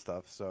friends and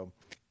stuff. So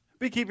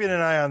be keeping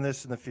an eye on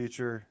this in the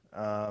future.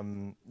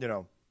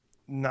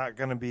 Not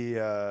going to be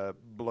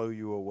blow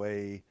you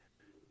away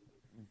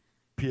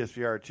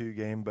PSVR 2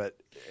 game, but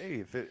hey,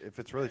 if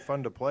it's really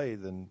fun to play,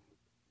 then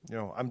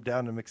I'm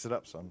down to mix it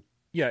up some.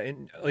 Yeah,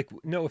 and like,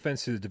 no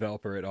offense to the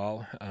developer at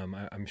all.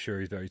 I'm sure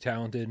he's very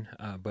talented,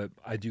 but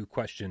I do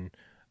question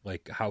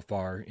like how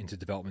far into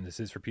development this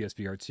is for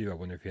PSVR 2. I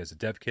wonder if he has a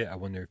dev kit. I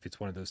wonder if it's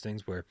one of those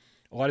things where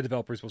a lot of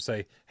developers will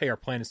say, "Hey, our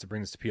plan is to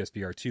bring this to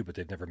PSVR 2," but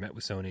they've never met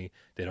with Sony.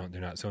 They're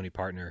not Sony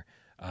partner.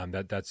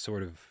 That's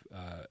sort of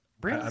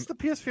bring this to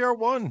PSVR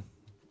 1.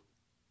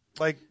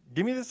 Like,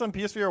 give me this on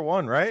PSVR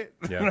 1, right?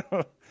 Yeah.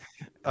 Forget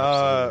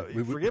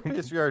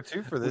PSVR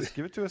 2 for this.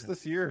 Give it to us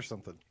this year or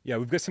something. Yeah,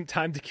 we've got some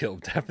time to kill.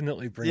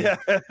 Definitely bring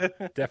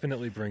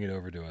it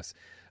over to us.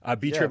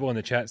 B-Tribble in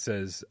the chat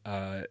says,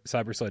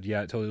 Cybersled,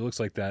 yeah, it totally looks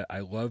like that. I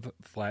love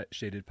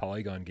flat-shaded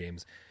polygon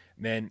games.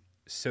 Man,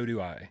 so do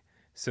I.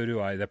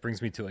 That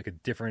brings me to like a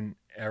different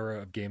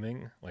era of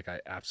gaming. Like, I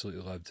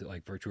absolutely loved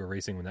like Virtua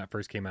Racing when that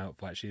first came out,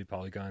 flat-shaded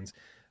polygons.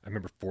 I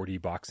remember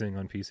 4D boxing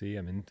on PC.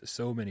 I mean,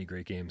 so many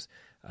great games.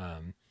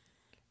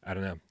 I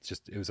don't know.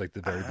 It was like the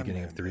very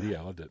beginning of 3D.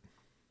 I loved it.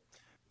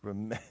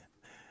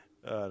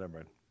 Never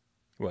mind.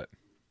 What?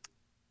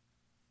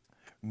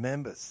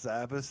 Remember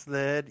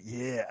Cybersled?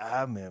 Yeah,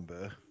 I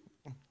remember.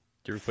 Did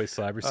you ever play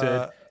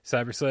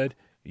Cybersled?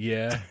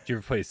 Yeah. Did you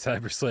ever play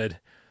Cybersled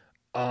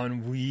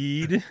on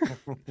weed?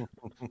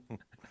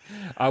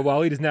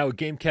 Waleed is now a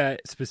Game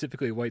Cat,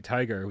 specifically a White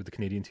Tiger with the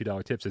Canadian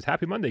 $2 tip. Says,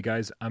 "Happy Monday,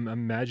 guys. I'm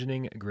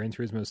imagining Gran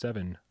Turismo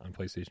 7 on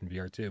PlayStation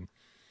VR 2.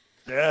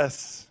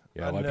 Yes.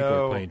 Yeah, a lot of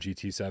people are playing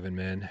GT7,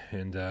 man.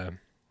 And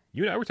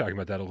you and I were talking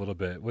about that a little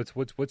bit.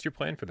 What's your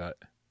plan for that?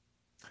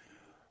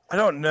 I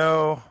don't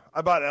know.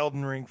 I bought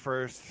Elden Ring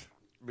first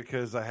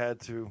because I had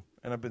to,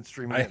 and I've been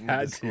streaming it in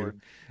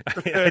Discord. I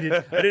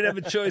didn't have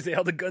a choice. They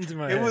held a gun to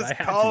my head. It was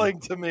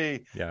calling to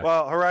me. Yeah.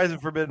 Well, Horizon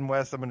Forbidden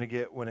West I'm going to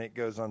get when it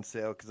goes on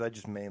sale because I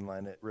just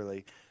mainline it,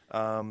 really.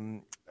 I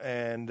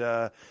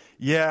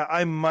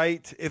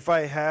might, if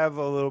I have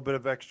a little bit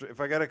of extra, if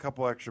I got a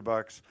couple extra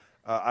bucks,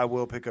 I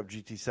will pick up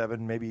GT7,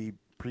 maybe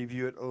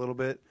preview it a little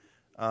bit.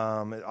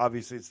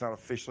 Obviously, it's not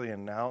officially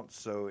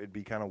announced, so it'd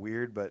be kind of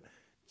weird, but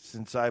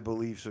since I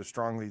believe so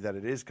strongly that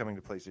it is coming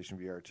to PlayStation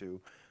VR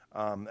 2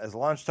 as a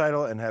launch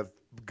title and have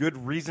good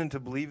reason to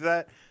believe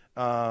that,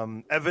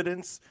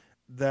 evidence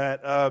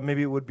that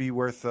maybe it would be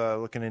worth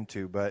looking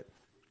into. But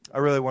I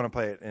really want to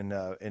play it in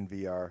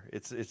VR.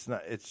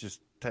 It's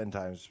just 10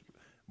 times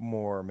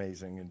more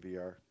amazing in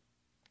VR.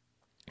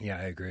 Yeah,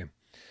 I agree.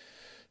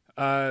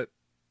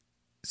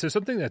 So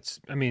something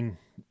that's,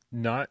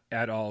 not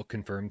at all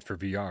confirmed for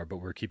VR, but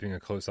we're keeping a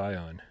close eye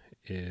on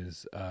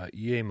is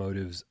EA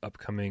Motive's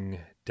upcoming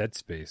Dead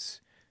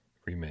Space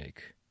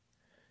remake.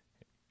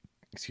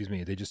 Excuse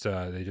me, they just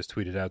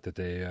tweeted out that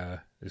they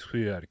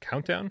tweeted out a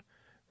countdown,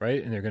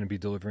 right? And they're going to be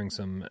delivering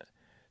some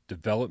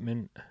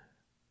development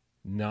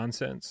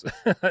nonsense,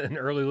 an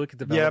early look at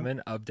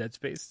development of Dead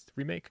Space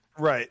remake.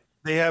 Right.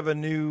 They have a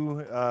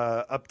new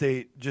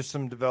update, just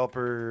some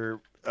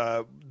developer.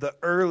 The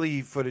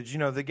early footage.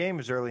 The game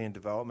is early in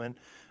development.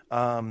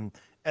 And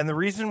the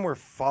reason we're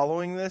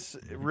following this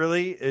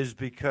really is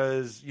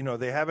because,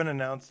 they haven't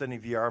announced any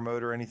VR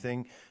mode or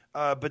anything.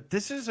 But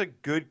this is a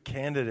good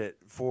candidate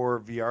for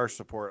VR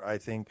support, I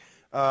think.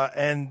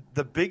 And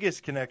the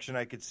biggest connection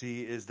I could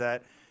see is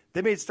that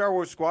they made Star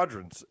Wars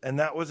Squadrons, and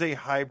that was a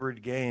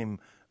hybrid game.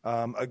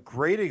 A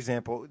great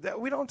example that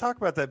we don't talk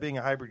about that being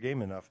a hybrid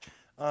game enough.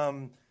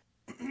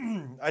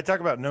 I talk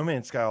about No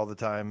Man's Sky all the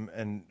time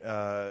and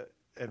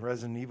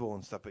Resident Evil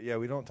and stuff, but yeah,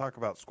 we don't talk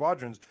about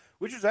Squadrons,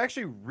 which is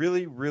actually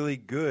really, really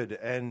good.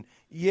 And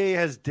EA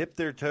has dipped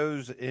their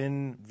toes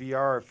in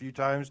VR a few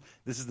times.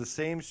 This is the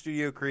same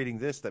studio creating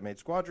this that made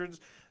Squadrons,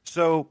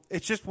 so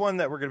it's just one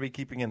that we're going to be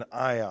keeping an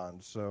eye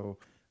on. So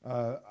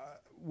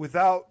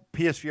without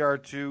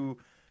PSVR 2,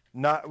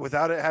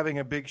 without it having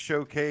a big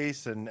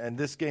showcase and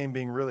this game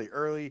being really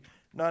early,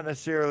 not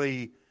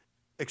necessarily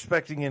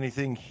expecting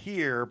anything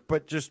here,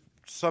 but just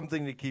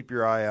something to keep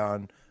your eye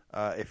on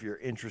if you're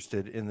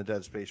interested in the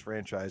Dead Space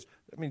franchise.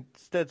 I mean,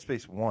 it's Dead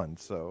Space 1,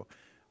 so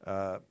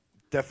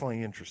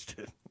definitely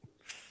interested.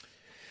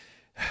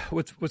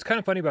 What's kind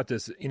of funny about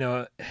this,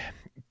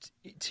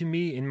 to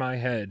me, in my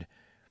head,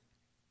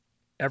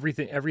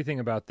 everything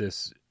about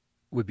this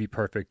would be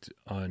perfect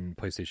on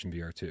PlayStation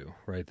VR 2,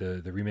 right?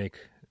 The remake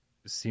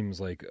seems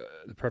like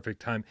the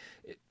perfect time.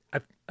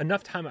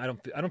 Enough time. I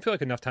don't feel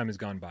like enough time has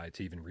gone by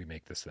to even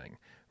remake this thing,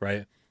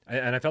 right?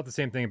 And I felt the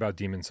same thing about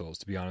Demon Souls.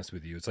 To be honest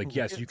with you, it's like,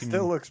 yes, you can.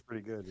 Still looks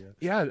pretty good.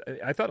 Yeah. Yeah,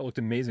 I thought it looked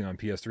amazing on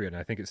PS3, and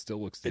I think it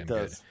still looks damn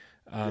good.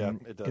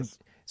 It does.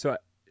 So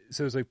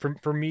it's like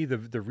for me,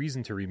 the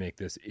reason to remake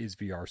this is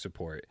VR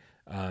support.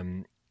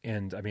 And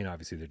I mean,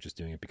 obviously, they're just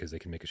doing it because they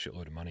can make a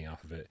shitload of money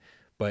off of it.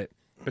 But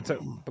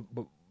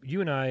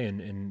you and I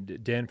and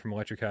Dan from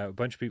Electric Hat, a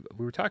bunch of people,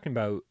 we were talking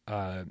about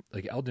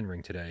like Elden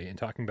Ring today, and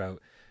talking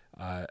about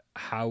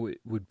how it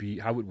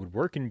would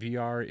work in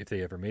VR if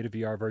they ever made a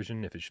VR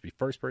version, if it should be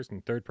first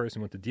person, third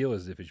person, what the deal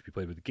is, if it should be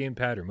played with a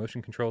gamepad or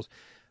motion controls.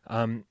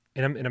 And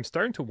I'm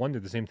starting to wonder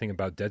the same thing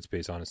about Dead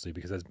Space, honestly,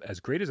 because as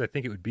great as I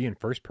think it would be in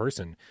first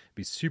person, it'd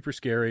be super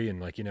scary,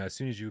 and like, as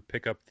soon as you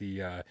pick up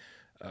the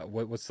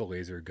what's the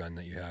laser gun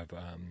that you have,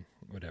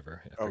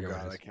 whatever. Oh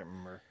God, I can't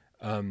remember.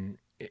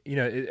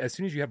 As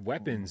soon as you have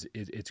weapons,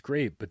 it's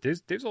great, but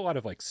there's a lot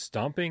of like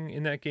stomping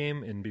in that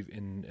game,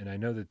 and I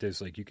know that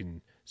there's like, you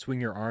can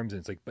swing your arms, and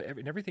it's like, but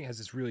everything has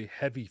this really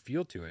heavy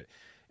feel to it,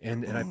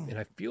 and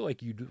I feel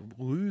like you'd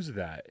lose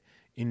that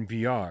in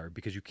VR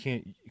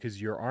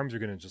because your arms are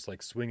going to just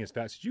like swing as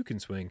fast as you can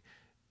swing,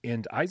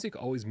 and Isaac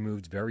always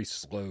moved very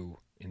slow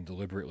and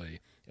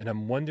deliberately, and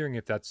I'm wondering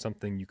if that's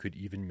something you could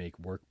even make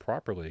work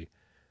properly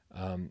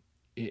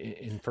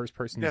in first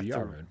person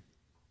VR mode.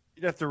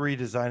 You'd have to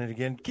redesign it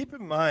again. Keep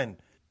in mind,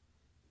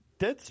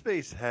 Dead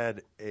Space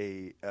had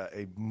a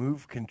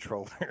move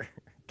controller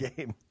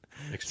game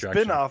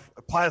spin-off,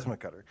 a plasma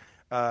cutter.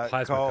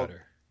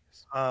 Cutter.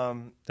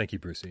 Thank you,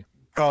 Brucey.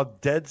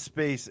 Called Dead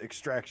Space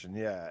Extraction,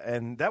 yeah.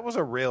 And that was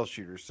a rail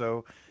shooter,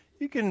 so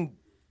you can,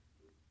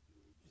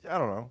 I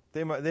don't know,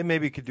 they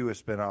maybe could do a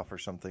spin-off or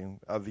something,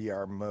 a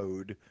VR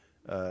mode,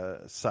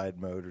 side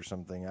mode or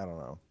something, I don't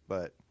know.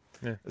 But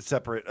yeah. A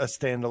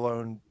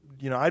standalone,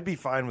 I'd be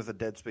fine with a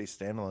Dead Space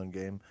standalone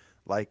game,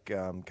 like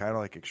kind of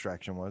like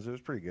Extraction was. It was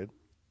pretty good.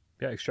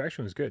 Yeah,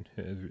 Extraction was good.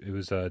 It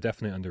was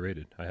definitely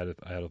underrated. I had a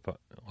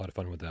lot of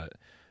fun with that.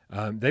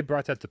 They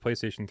brought that to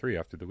PlayStation 3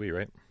 after the Wii,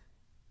 right?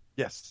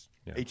 Yes.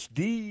 Yeah.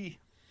 HD.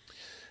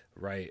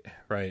 Right.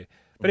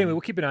 But anyway,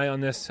 we'll keep an eye on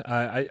this.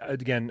 I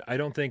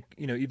don't think,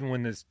 even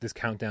when this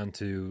countdown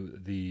to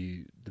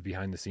the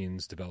behind the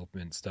scenes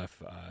development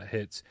stuff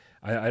hits,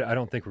 I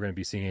don't think we're going to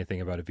be seeing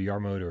anything about a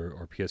VR mode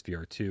or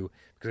PSVR 2,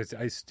 because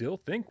I still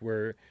think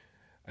we're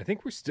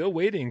still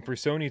waiting for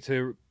Sony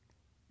to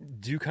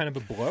do kind of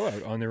a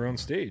blowout on their own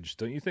stage.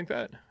 Don't you think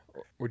that?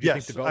 Or do you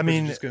think developers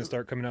are just going to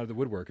start coming out of the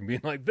woodwork and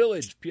being like,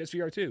 Village,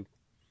 PSVR 2?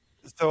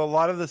 So a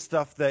lot of the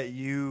stuff that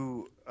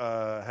you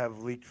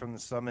have leaked from the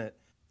summit,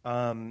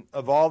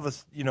 of all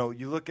this,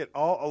 you look at a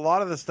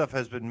lot of the stuff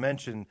has been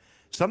mentioned.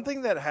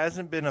 Something that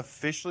hasn't been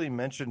officially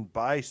mentioned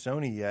by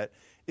Sony yet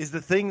is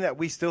the thing that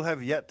we still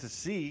have yet to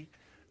see,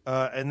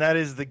 and that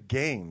is the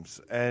games.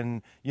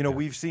 And,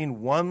 we've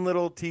seen one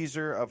little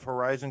teaser of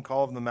Horizon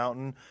Call of the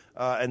Mountain,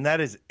 and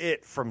that is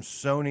it from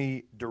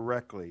Sony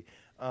directly.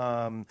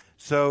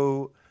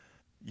 So,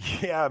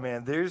 yeah,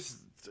 man,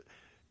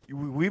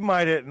 we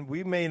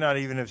may not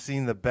even have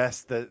seen the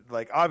best that,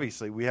 like,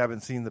 obviously we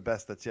haven't seen the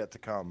best that's yet to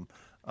come.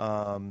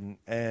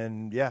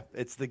 And yeah,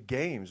 it's the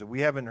games.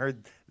 We haven't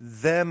heard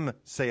them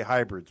say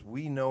hybrids.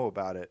 We know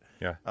about it.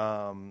 Yeah.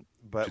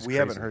 But we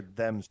haven't heard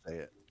them say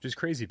it. Just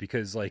crazy,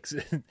 because like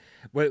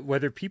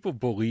whether people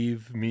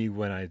believe me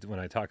when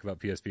I talk about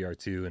PSVR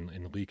 2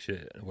 and leak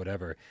shit and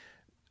whatever,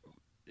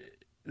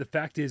 the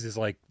fact is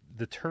like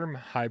the term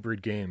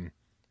hybrid game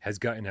has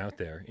gotten out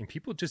there and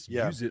people just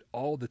use it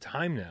all the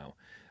time now.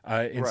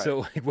 So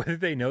like, whether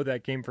they know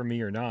that came from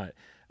me or not,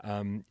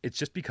 it's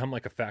just become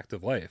like a fact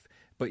of life.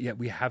 But yet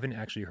we haven't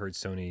actually heard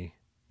Sony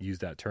use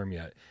that term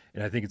yet,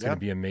 and I think it's going to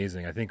be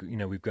amazing. I think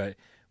we've got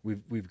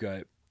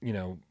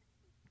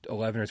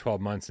 11 or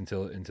 12 months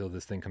until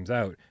this thing comes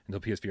out, until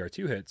PSVR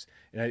 2 hits.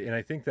 And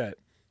I think that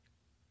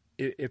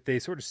if they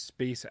sort of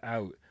space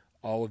out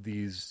all of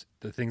the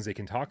things they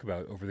can talk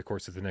about over the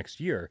course of the next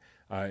year,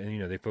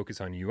 and they focus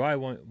on UI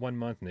one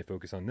month, and they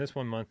focus on this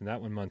 1 month and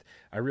that 1 month,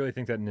 I really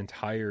think that an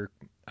entire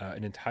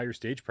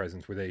stage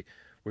presence where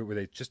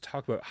they just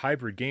talk about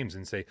hybrid games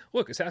and say,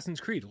 look, Assassin's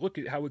Creed, look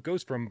at how it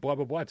goes from blah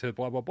blah blah to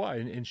blah blah blah,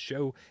 and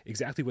show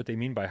exactly what they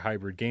mean by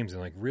hybrid games,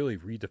 and like really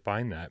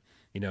redefine that,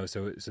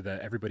 so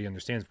that everybody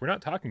understands we're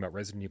not talking about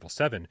Resident Evil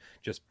 7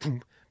 just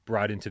boom,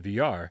 brought into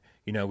VR,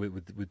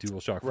 with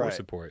DualShock 4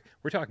 support.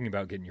 We're talking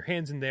about getting your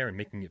hands in there and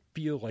making it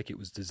feel like it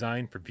was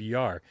designed for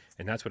VR,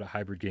 and that's what a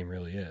hybrid game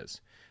really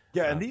is.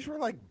 Yeah, and these were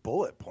like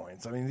bullet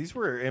points. I mean, these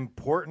were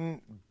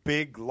important,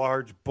 big,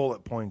 large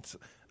bullet points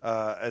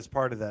as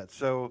part of that.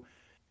 So,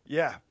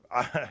 yeah,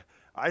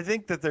 I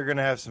think that they're going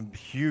to have some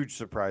huge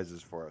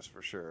surprises for us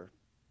for sure.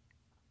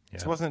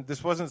 Yeah.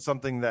 This wasn't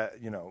something that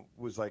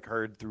was like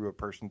heard through a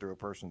person.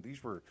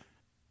 These were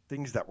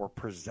things that were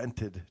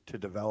presented to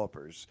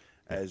developers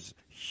as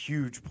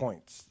huge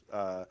points.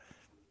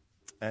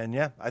 And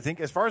yeah, I think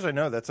as far as I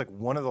know, that's like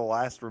one of the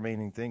last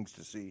remaining things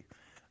to see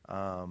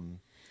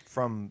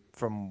from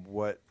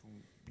what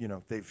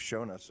they've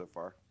shown us so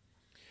far.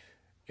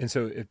 And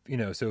so if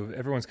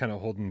everyone's kind of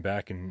holding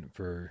back and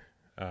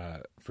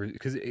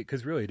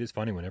because really it is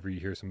funny whenever you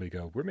hear somebody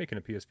go, we're making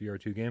a PSVR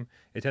 2 game.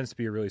 It tends to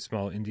be a really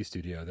small indie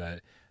studio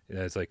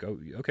that's like, oh,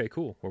 okay,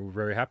 cool. Well, we're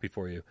very happy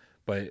for you.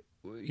 But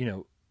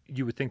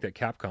you would think that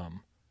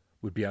Capcom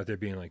would be out there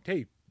being like,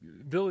 hey,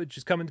 Village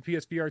is coming to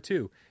PSVR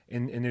 2.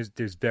 And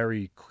there's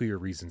very clear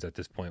reasons at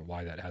this point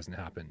why that hasn't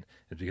happened.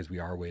 It's because we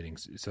are waiting.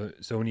 So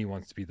Sony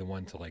wants to be the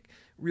one to like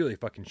really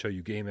fucking show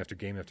you game after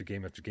game after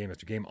game after game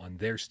after game on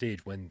their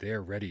stage when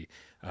they're ready,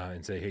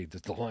 and say, hey,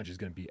 the launch is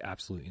going to be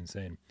absolutely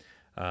insane.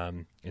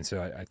 And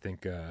so I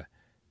think, so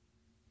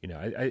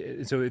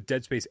if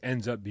Dead Space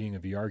ends up being a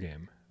VR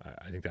game,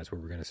 I think that's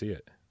where we're going to see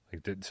it.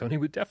 Like Sony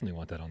would definitely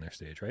want that on their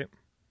stage, right?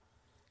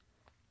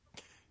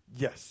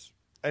 Yes.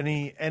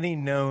 Any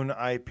known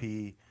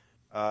IP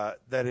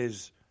that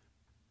is.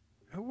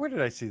 Where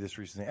did I see this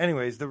recently?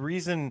 Anyways, the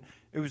reason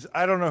it was,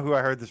 I don't know who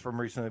I heard this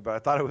from recently, but I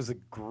thought it was a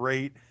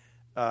great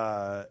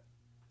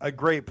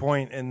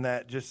point in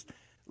that just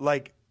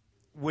like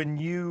when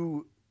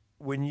you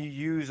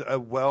use a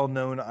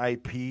well-known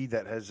IP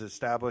that has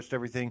established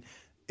everything,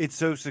 it's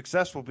so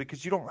successful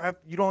because you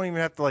don't even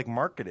have to like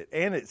market it,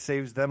 and it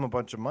saves them a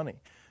bunch of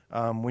money.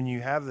 When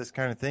you have this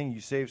kind of thing,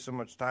 you save so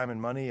much time and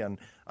money on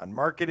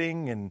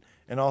marketing and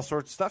all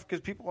sorts of stuff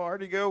because people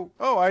already go,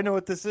 oh, I know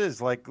what this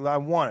is. Like, I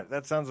want it.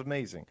 That sounds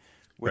amazing.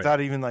 Without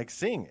even like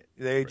seeing it.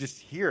 They just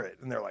hear it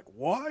and they're like,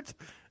 what?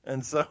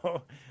 And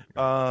so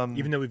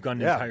even though we've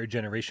gone an entire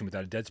generation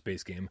without a Dead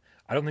Space game,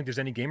 I don't think there's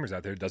any gamers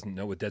out there that doesn't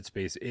know what Dead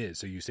Space is.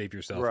 So you save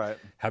yourself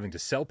having to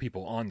sell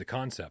people on the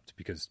concept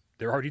because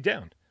they're already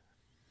down.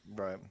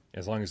 Right.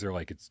 As long as they're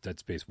like, it's Dead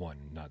Space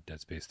 1, not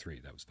Dead Space 3.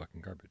 That was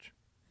fucking garbage.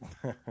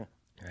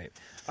 Right.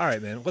 All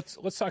right, man.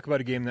 Let's talk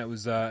about a game that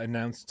was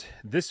announced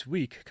this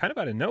week, kind of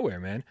out of nowhere,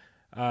 man.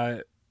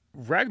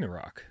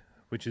 Ragnarok,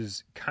 which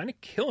is kind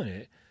of killing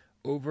it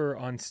over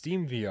on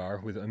Steam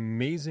VR with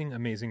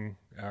amazing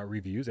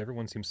reviews.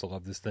 Everyone seems to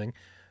love this thing.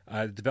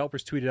 The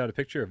developers tweeted out a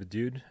picture of a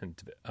dude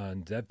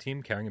on dev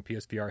team carrying a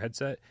PSVR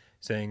headset,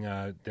 saying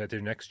that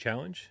their next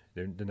challenge,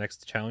 the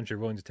next challenge they're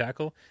willing to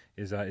tackle,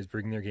 is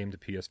bringing their game to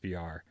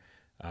PSVR,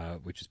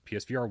 which is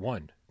PSVR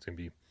 1. It's going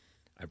to be.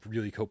 I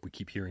really hope we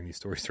keep hearing these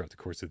stories throughout the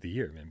course of the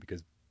year, man,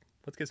 because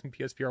let's get some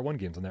PSVR 1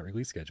 games on that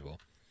release schedule.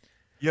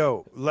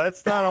 Yo,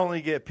 let's not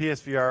only get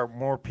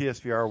more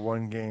PSVR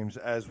 1 games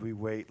as we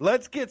wait.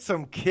 Let's get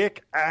some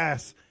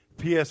kick-ass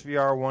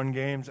PSVR 1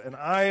 games, and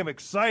I am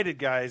excited,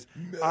 guys.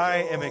 No. I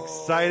am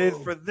excited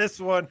for this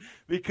one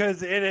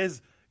because it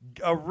is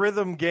a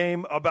rhythm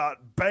game about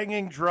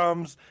banging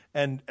drums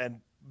and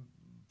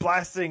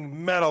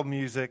blasting metal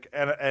music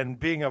and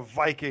being a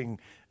Viking.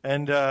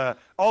 And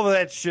all of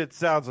that shit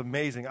sounds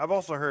amazing. I've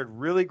also heard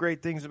really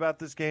great things about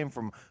this game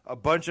from a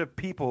bunch of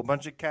people, a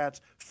bunch of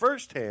cats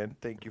firsthand.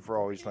 Thank you for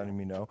always letting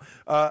me know.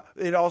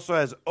 It also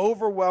has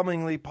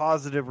overwhelmingly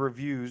positive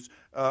reviews,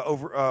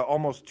 over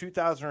almost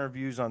 2,000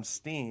 reviews on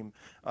Steam.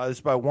 This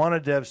is by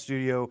Wanna Dev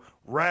Studio.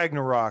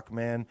 Ragnarok,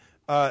 man.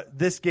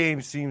 This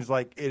game seems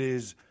like it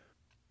is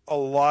a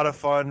lot of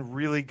fun,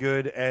 really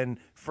good. And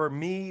for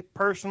me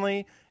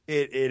personally,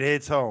 it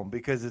hits home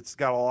because it's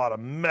got a lot of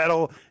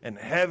metal and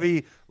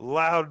heavy,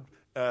 loud,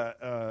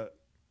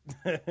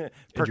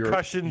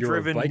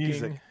 percussion-driven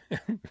music. I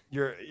mean,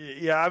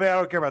 I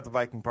don't care about the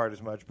Viking part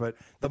as much, but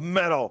the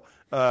metal,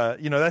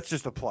 that's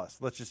just a plus.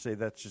 Let's just say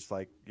that's just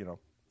like,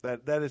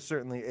 that is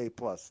certainly a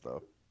plus,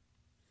 though.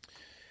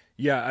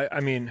 Yeah, I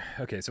mean,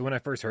 okay, so when I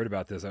first heard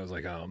about this, I was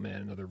like, oh,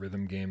 man, another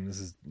rhythm game. This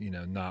is,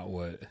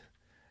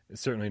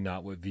 certainly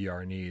not what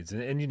VR needs.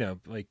 And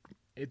like,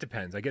 it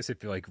depends. I guess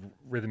if like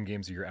rhythm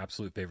games are your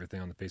absolute favorite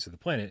thing on the face of the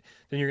planet,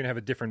 then you're gonna have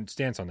a different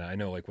stance on that. I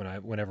know, like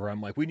whenever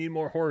I'm like, we need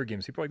more horror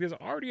games, people are like, there's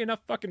already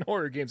enough fucking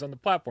horror games on the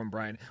platform,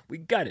 Brian. We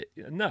got it,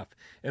 enough.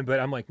 But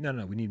I'm like, no,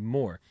 we need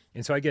more.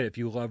 And so I get it. If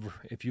you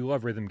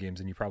love rhythm games,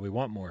 then you probably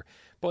want more.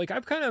 But like I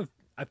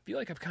feel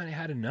like I've kind of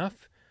had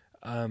enough.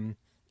 Um,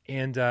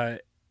 and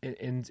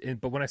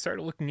but when I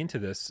started looking into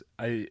this,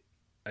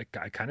 I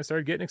kind of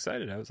started getting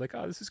excited. I was like,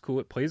 oh, this is cool.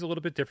 It plays a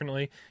little bit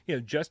differently,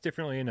 just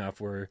differently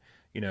enough where,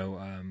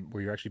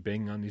 where you're actually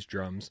banging on these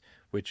drums,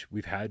 which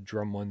we've had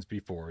drum ones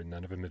before, and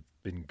none of them have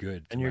been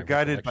good. And you're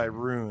guided by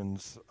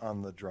runes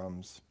on the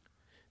drums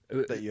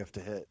that you have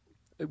to hit.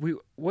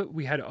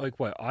 We had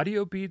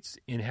audio beats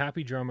in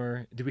Happy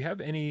Drummer. Did we have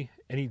any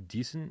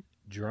decent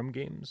drum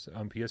games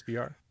on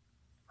PSVR?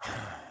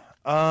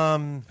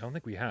 I don't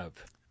think we have.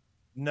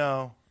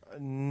 No.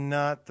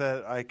 Not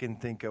that I can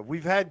think of.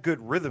 We've had good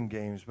rhythm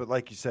games, but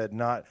like you said,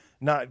 not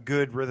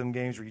good rhythm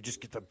games where you just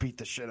get to beat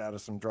the shit out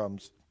of some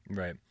drums.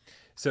 Right.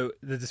 So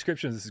the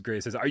description of this is great.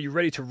 It says, "Are you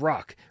ready to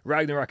rock?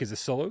 Ragnarok is a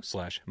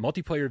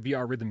solo/multiplayer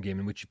VR rhythm game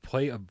in which you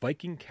play a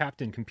Viking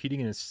captain competing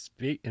in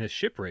a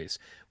ship race.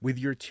 With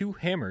your 2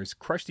 hammers,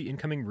 crush the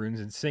incoming runes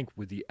in sync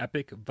with the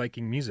epic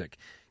Viking music.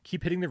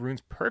 Keep hitting the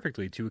runes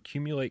perfectly to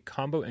accumulate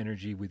combo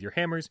energy with your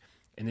hammers,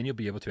 and then you'll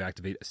be able to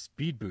activate a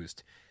speed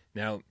boost."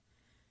 Now,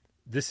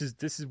 this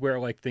is where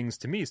like things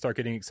to me start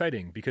getting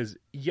exciting, because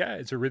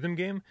it's a rhythm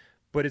game,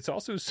 but it's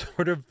also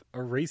sort of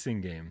a racing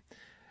game,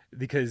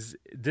 because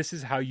this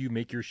is how you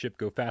make your ship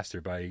go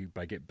faster by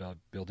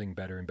building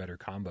better and better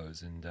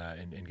combos and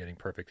getting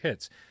perfect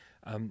hits,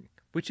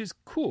 which is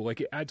cool.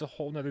 Like, it adds a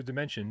whole nother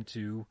dimension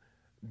to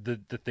the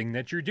thing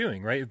that you're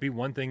doing, right? It'd be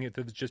one thing if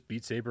it was just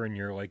Beat Saber and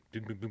you're like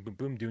boom boom boom boom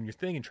boom doing your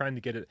thing and trying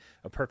to get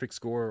a perfect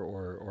score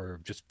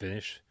or just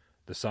finish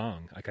the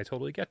song. Like, I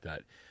totally get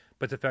that.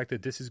 But the fact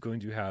that this is going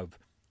to have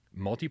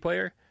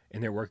multiplayer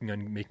and they're working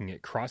on making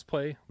it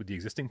cross-play with the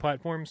existing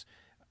platforms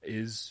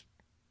is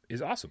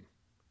awesome.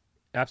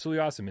 Absolutely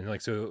awesome. And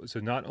like, so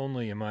not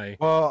only am I...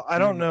 Well, I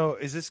don't know.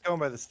 Is this going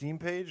by the Steam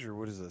page, or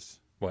what is this?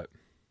 What?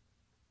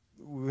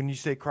 When you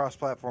say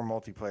cross-platform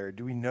multiplayer,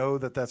 do we know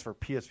that that's for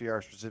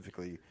PSVR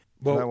specifically?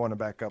 Well, I want to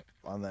back up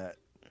on that.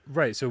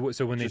 Right. So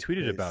when they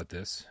tweeted about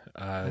this,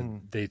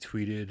 they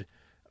tweeted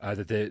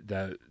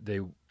that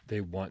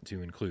they want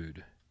to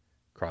include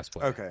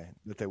crossplay. Okay,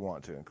 that they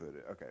want to include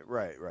it. Okay,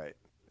 right.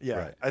 Yeah,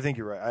 right. I think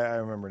you're right. I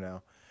remember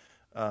now.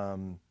 Let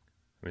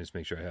me just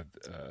make sure I have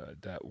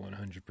that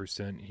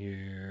 100%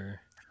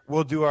 here.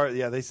 We'll do our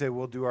They say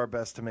we'll do our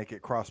best to make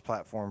it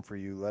cross-platform for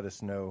you. Let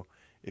us know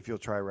if you'll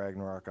try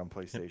Ragnarok on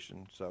PlayStation.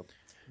 Yep. So,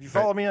 if you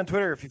follow me on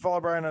Twitter, if you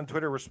follow Brian on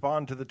Twitter,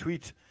 respond to the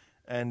tweet.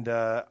 And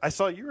I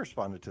saw you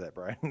responded to that,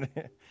 Brian.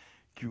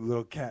 Cute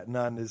little cat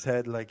nodding his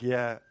head, like,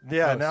 yeah. Oh,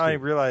 now sweet. I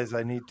realize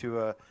I need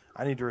to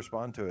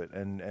respond to it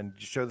and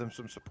show them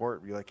some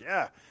support. Be like,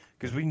 yeah,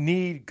 because we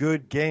need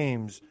good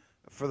games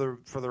for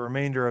the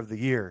remainder of the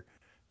year.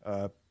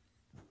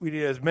 We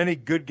need as many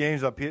good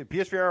games on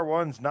PSVR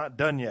 1's not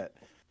done yet,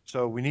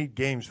 so we need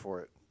games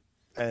for it,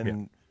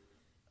 and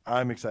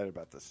I'm excited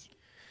about this.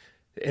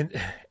 And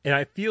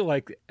I feel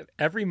like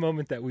every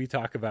moment that we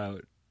talk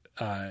about,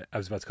 I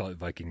was about to call it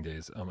Viking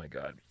Days. Oh my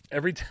god!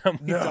 Every time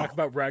we talk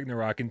about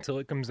Ragnarok until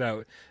it comes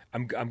out,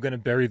 I'm gonna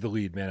bury the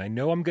lead, man. I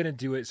know I'm gonna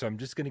do it, so I'm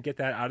just gonna get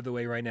that out of the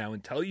way right now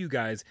and tell you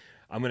guys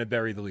I'm gonna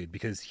bury the lead,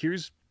 because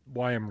here's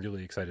why I'm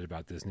really excited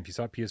about this. And if you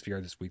saw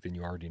PSVR this week, then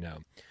you already know.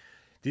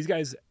 These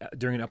guys,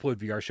 during an Upload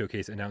VR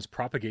showcase, announced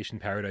Propagation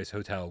Paradise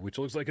Hotel, which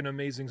looks like an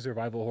amazing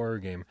survival horror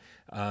game.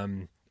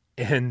 But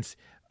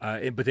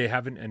they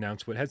haven't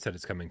announced what headset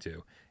it's coming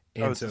to.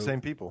 And it's the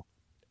same people.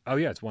 Oh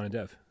yeah, it's Wanna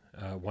Dev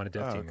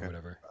team or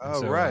whatever. And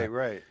so,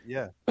 right,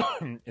 yeah.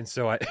 and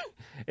so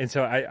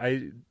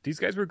I these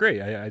guys were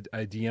great.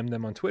 I DM'd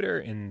them on Twitter,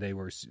 and they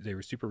were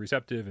super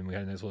receptive, and we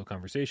had a nice little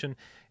conversation.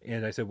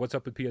 And I said, "What's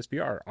up with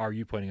PSVR? Are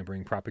you planning on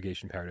bringing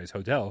Propagation Paradise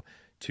Hotel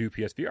to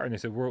PSVR?" And they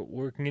said, "We're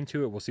looking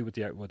into it. We'll see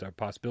what our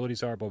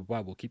possibilities are. Blah blah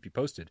blah. We'll keep you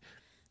posted."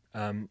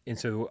 And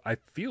so I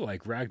feel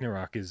like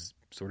Ragnarok is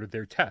sort of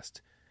their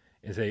test,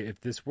 and say,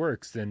 if this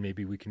works, then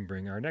maybe we can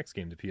bring our next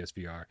game to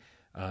PSVR.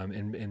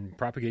 And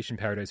Propagation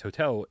Paradise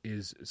Hotel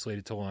is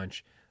slated to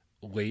launch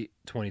late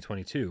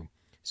 2022.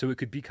 So it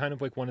could be kind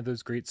of like one of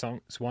those great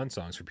swan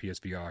songs for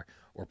PSVR,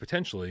 or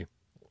potentially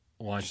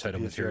launch title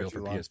material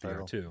for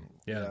PSVR 2.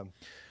 Yeah.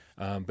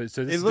 But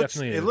so this is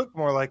definitely... It looked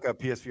more like a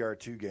PSVR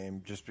 2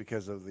 game just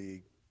because of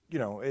the...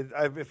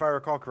 if I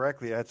recall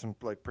correctly, it had some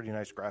like pretty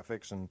nice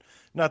graphics, and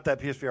not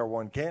that PSVR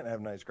 1 can't have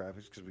nice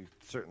graphics, because we've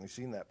certainly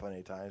seen that plenty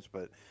of times.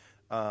 But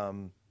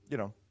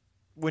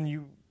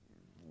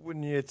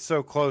when it's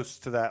so close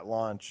to that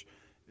launch,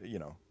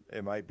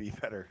 it might be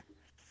better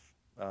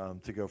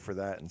to go for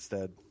that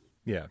instead.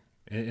 Yeah,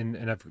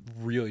 and I've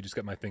really just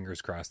got my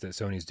fingers crossed that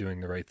Sony's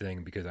doing the right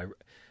thing, because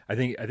I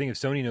think if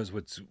Sony knows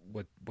what's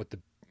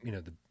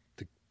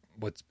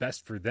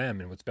best for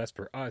them and what's best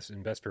for us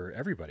and best for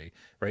everybody,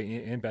 right,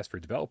 and best for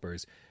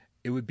developers,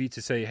 it would be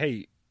to say,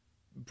 hey,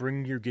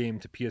 bring your game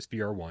to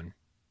PSVR 1,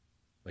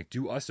 Like,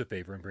 do us a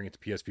favor and bring it to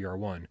PSVR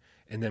 1,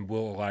 and then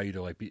we'll allow you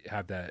to like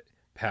have that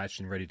patched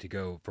and ready to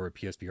go for a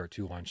PSVR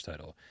 2 launch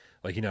title.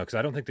 Like, because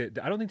I don't think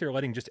they're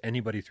letting just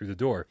anybody through the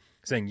door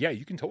saying, yeah,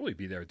 you can totally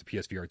be there at the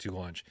PSVR 2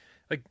 launch.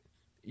 Like,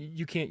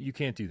 you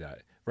can't do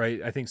that,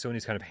 right? I think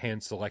Sony's kind of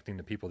hand selecting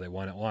the people they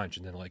want at launch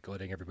and then like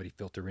letting everybody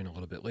filter in a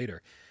little bit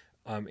later.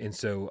 And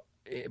so,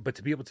 but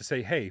to be able to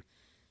say, hey,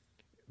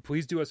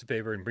 please do us a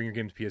favor and bring your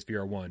game to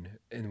PSVR 1,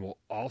 and we'll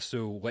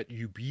also let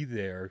you be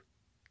there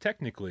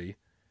technically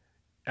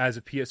as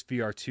a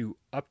PSVR 2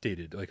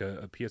 updated, like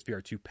a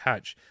PSVR 2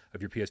 patch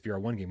of your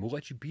PSVR 1 game. We'll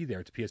let you be there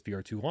at the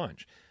PSVR 2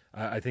 launch.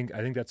 I think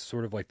that's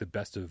sort of like the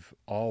best of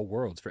all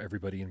worlds for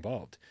everybody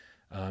involved.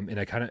 And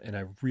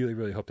I really,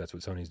 really hope that's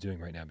what Sony's doing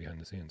right now behind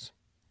the scenes.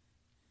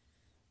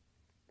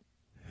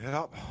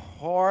 Yep.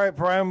 All right,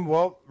 Brian.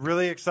 Well,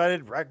 really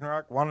excited.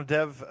 Ragnarok,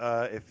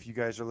 WannaDev, if you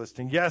guys are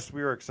listening. Yes,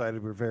 we were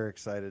excited. We're very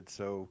excited.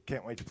 So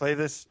can't wait to play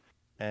this,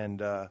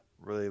 and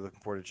really looking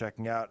forward to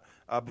checking out.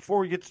 Before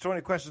we get to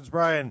 20 questions,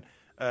 Brian,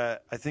 I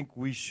think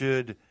we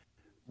should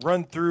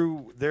run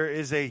through. There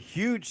is a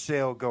huge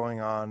sale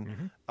going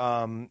on,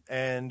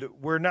 and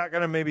we're not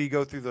going to maybe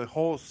go through the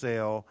whole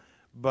sale,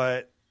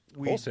 but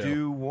we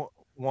do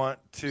want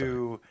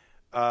to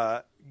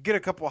get a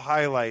couple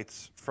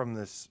highlights from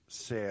this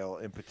sale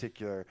in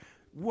particular.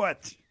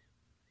 What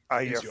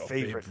are your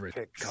favorite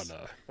picks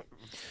color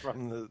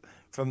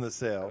from the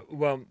sale?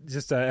 Well,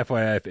 just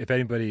FYI, if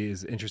anybody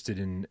is interested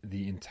in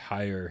the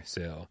entire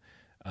sale,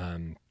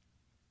 I'm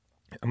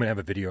going to have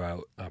a video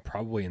out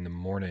probably in the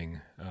morning.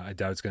 I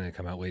doubt it's going to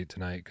come out late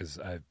tonight because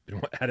I've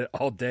been at it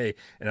all day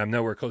and I'm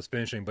nowhere close to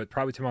finishing. But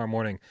probably tomorrow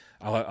morning,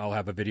 I'll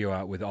have a video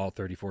out with all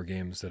 34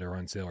 games that are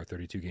on sale, or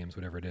 32 games,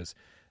 whatever it is.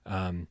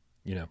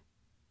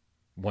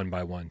 One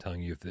by one,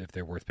 telling you if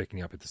they're worth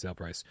picking up at the sale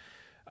price.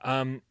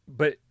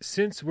 But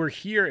since we're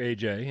here,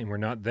 AJ, and we're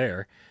not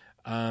there,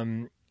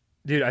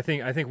 dude, I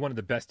think one of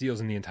the best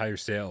deals in the entire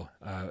sale.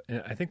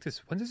 And I think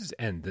when does this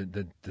end?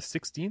 The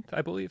 16th,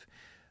 I believe.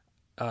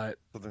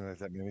 Something like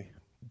that, maybe.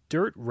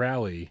 Dirt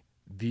Rally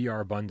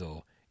VR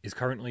bundle is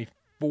currently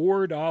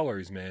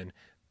 $4, man.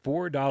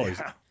 $4.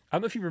 Yeah. I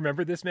don't know if you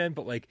remember this, man,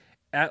 but like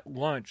at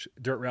launch,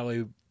 Dirt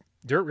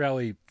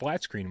Rally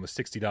flat screen was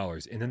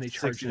 $60, and then they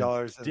charged an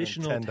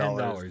additional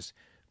 $10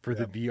 for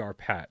the VR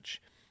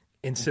patch.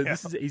 And so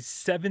this is a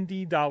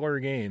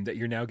 $70 game that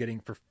you're now getting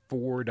for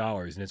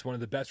 $4, and it's one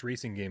of the best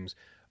racing games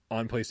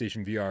on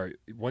PlayStation VR.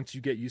 Once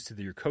you get used to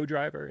your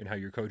co-driver and how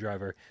your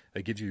co-driver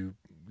gives you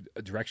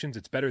directions,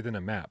 it's better than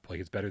a map. Like,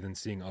 it's better than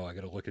seeing, I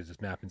got to look at this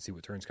map and see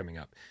what turn's coming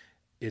up.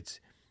 It's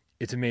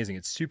amazing.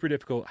 It's super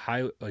difficult,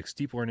 high, like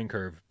steep learning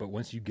curve, but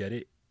once you get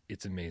it,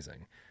 it's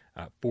amazing.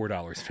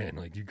 $4, man.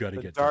 Like, you got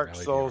to get the Dark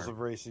Souls of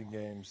racing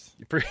games.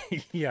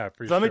 Yeah,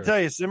 for so sure. Let me tell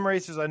you, sim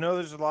racers. I know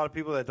there's a lot of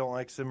people that don't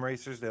like sim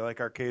racers. They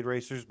like arcade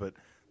racers, but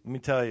let me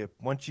tell you,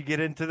 once you get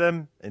into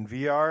them in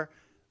VR,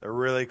 they're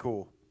really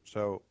cool.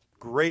 So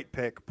great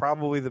pick,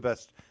 probably the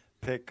best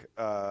pick,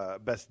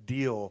 best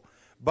deal.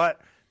 But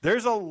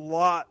there's a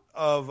lot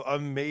of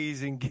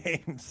amazing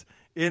games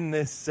in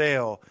this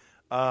sale,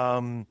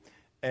 and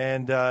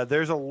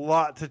there's a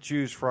lot to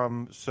choose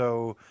from.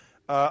 So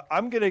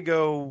I'm going to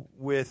go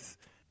with,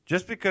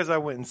 just because I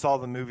went and saw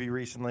the movie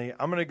recently,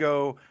 I'm going to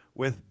go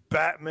with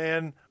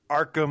Batman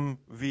Arkham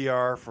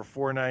VR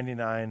for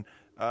 $4.99.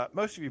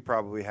 Most of you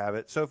probably have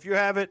it. So if you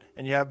have it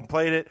and you haven't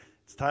played it,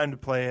 it's time to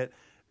play it.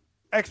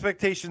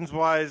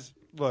 Expectations-wise,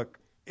 look,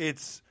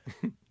 it's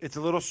a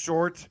little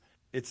short.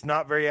 It's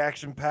not very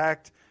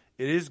action-packed.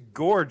 It is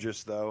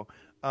gorgeous, though,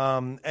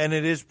 and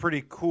it is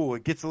pretty cool.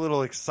 It gets a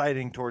little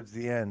exciting towards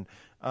the end.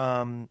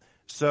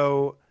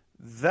 So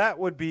that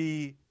would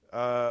be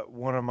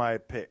one of my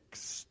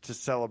picks to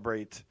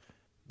celebrate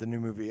the new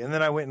movie. And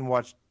then I went and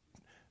watched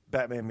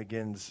Batman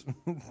Begins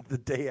the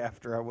day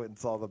after I went and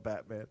saw the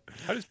Batman.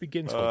 How does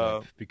Begins hold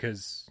up?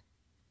 Because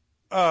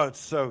it's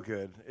so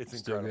good. It's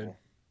incredible. Good.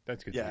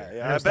 That's good.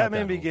 Yeah.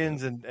 Batman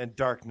Begins and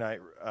Dark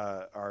Knight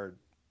are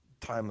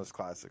timeless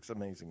classics.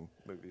 Amazing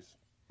movies.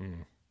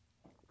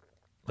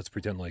 Let's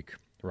pretend like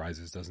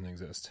Rises doesn't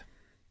exist.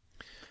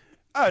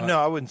 No,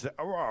 I wouldn't say.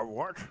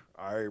 What?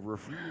 I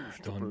refuse.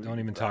 Don't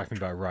even talk to me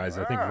about Rise.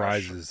 I think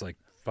Rise is like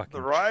fucking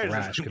the Rise,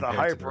 trash the compared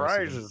hype to the rest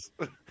rises.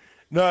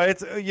 No,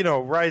 it's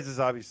Rise has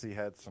obviously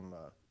had some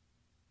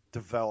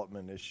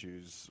development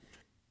issues,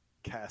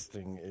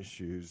 casting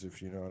issues,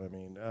 if you know what I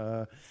mean.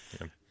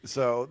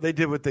 So they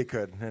did what they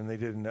could, and they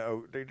did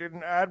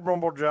an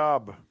admirable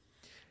job.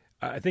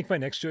 I think my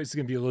next choice is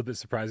going to be a little bit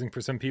surprising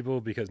for some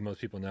people, because most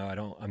people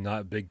know I'm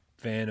not a big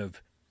fan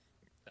of.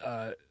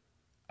 I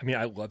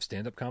love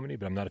stand-up comedy,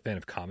 but I'm not a fan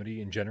of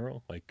comedy in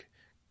general.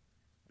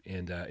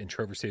 And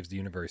Trover Saves the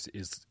Universe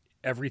is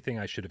everything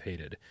I should have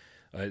hated.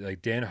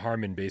 Like Dan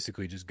Harmon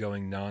basically just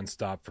going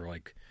nonstop for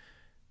like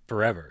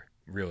forever,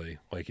 really.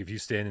 Like, if you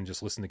stand and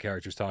just listen to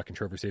characters talk in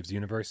Trover Saves the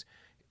Universe,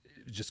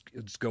 just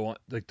go on.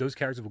 Like, those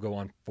characters will go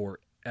on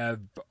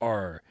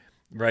forever,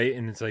 right?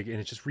 And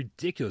it's just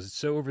ridiculous. It's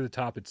so over the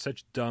top. It's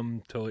such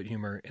dumb toilet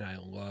humor, and I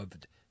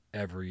loved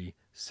every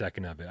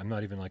second of it. I'm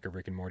not even like a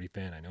Rick and Morty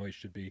fan. I know I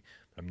should be,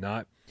 but I'm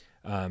not.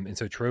 And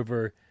so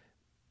Trover,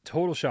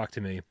 total shock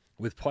to me.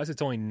 With Plus,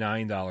 it's only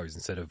 $9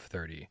 instead of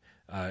 $30.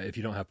 If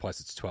you don't have Plus,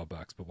 it's $12.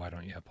 But why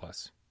don't you have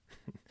Plus?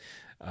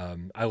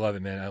 I love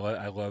it, man.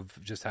 I love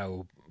just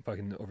how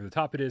fucking over the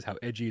top it is, how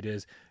edgy it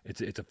is.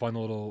 It's a fun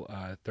little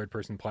third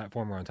person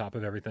platformer on top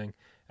of everything.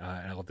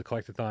 And I love the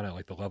collectathon. I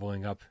like the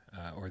leveling up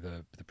or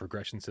the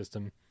progression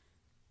system.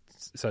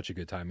 It's such a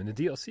good time, and the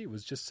DLC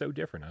was just so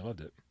different. I loved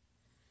it.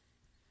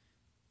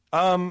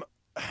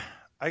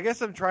 I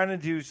guess I'm trying to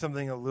do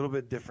something a little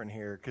bit different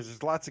here because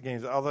there's lots of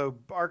games. Although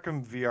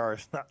Arkham VR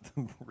is not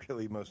the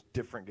really most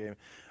different game.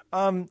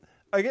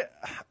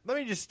 Let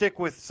me just stick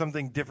with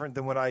something different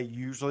than what I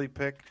usually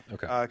pick.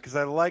 Okay. Because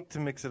I like to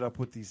mix it up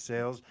with these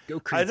sales. Go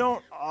crazy. I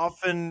don't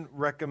often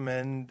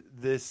recommend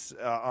this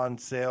on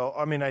sale.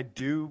 I mean, I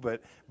do,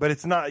 but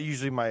it's not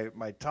usually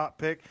my top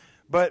pick.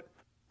 But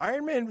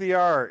Iron Man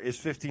VR is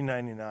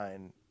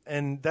 $15.99,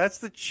 and that's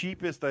the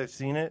cheapest I've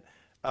seen it.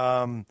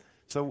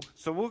 So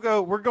we'll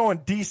go. We're going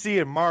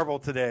DC and Marvel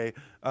today.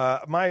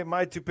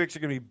 My two picks are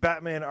going to be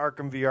Batman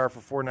Arkham VR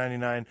for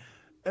 $4.99.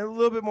 A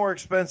little bit more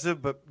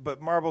expensive,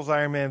 but Marvel's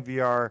Iron Man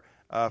VR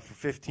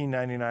for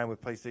 $15.99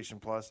 with PlayStation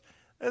Plus.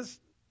 It's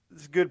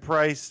a good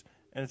price,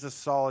 and it's a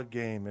solid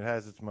game. It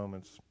has its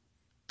moments.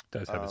 It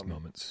does have its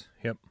moments.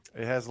 Yep.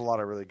 It has a lot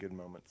of really good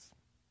moments.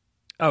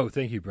 Oh,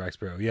 thank you,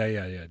 Braxbro.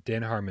 Yeah.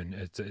 Dan Harmon.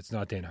 It's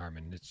not Dan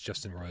Harmon. It's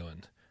Justin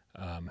Roiland,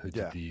 who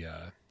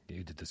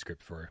did the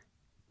script for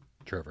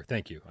Trover.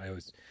 Thank you. I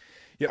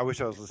wish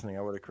I was listening.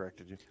 I would have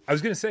corrected you. I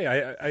was gonna say,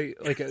 I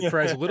like for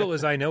as little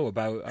as I know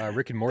about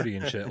Rick and Morty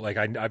and shit. Like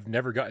I've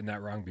never gotten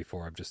that wrong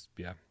before. I'm just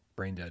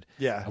brain dead.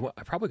 Yeah,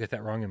 I probably got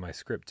that wrong in my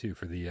script too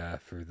for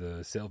the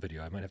sale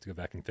video. I might have to go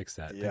back and fix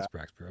that. Yeah. Thanks,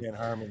 Braxbro. Dan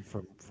Harmon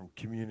from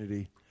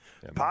Community.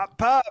 Yeah,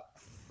 pop.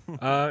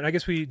 And I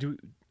guess we do.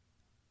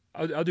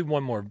 I'll do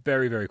one more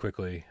very, very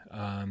quickly,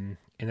 and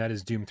that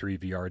is Doom 3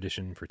 VR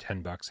edition for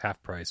 $10,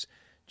 half price.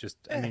 Just,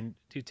 I mean,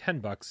 dude,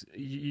 $10.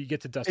 You get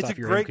to dust off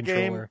your own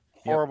controller.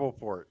 Game, horrible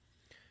port.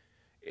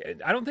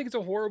 I don't think it's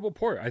a horrible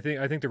port. I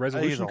think the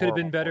resolution could have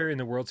been better, and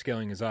the world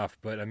scaling is off.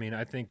 But I mean,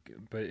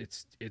 but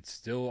it's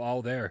still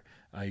all there.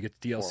 You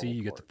get the DLC,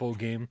 you get the full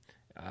game.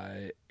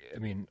 I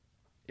mean,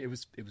 it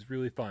was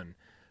really fun.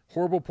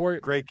 Horrible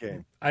port. Great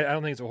game. I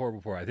don't think it's a horrible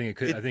port. I think it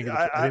could. I think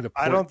the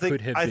port could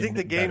have been I think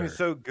the game better. is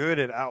so good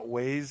it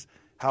outweighs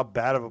how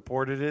bad of a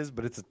port it is,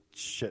 but it's a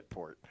shit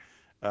port.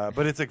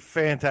 But it's a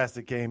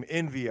fantastic game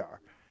in VR.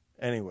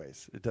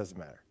 Anyways, it doesn't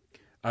matter.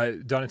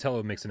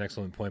 Donatello makes an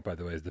excellent point, by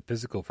the way. Is the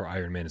physical for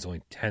Iron Man is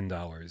only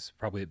 $10,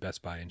 probably at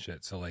Best Buy and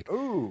shit. So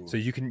so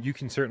you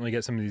can certainly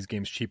get some of these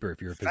games cheaper if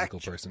you're a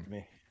physical person.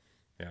 Me.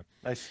 Yeah.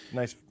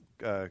 Nice,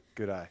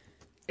 good eye.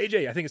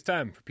 AJ, I think it's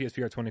time for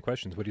PSVR 20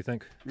 questions. What do you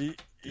think?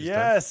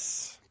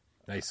 Yes.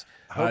 Nice.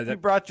 I hope you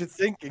brought your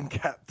thinking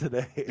cap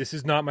today. This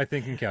is not my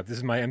thinking cap. This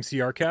is my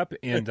MCR cap,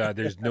 and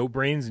there's no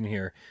brains in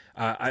here.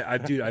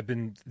 I've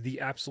been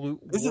the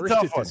absolute worst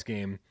at this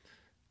game.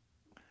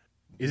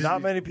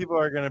 Not many people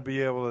are going to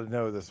be able to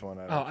know this one.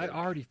 I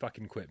already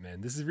fucking quit,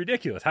 man. This is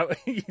ridiculous. How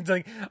it's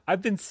like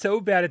I've been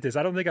so bad at this.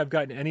 I don't think I've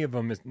gotten any of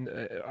them.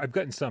 I've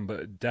gotten some,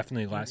 but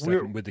definitely last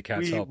second with the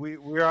cat's help.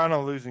 We're on a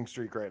losing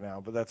streak right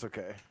now, but that's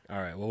okay. All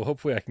right. Well,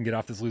 hopefully I can get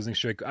off this losing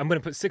streak. I'm going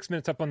to put 6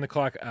 minutes up on the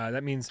clock.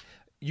 That means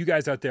you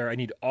guys out there, I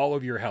need all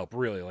of your help.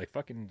 Really, like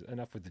fucking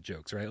enough with the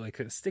jokes, right? Like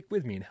stick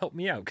with me and help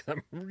me out because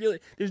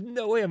there's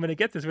no way I'm going to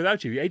get this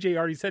without you. AJ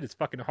already said it's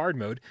fucking hard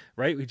mode,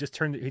 right? He just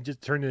turned the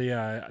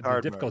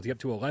difficulty up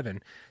to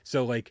 11.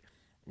 So like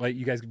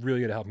you guys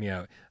really got to help me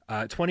out.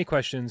 20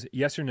 questions,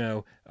 yes or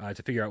no,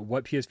 to figure out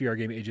what PSVR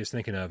game AJ is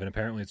thinking of, and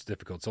apparently it's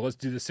difficult. So let's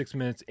do the 6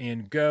 minutes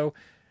and go.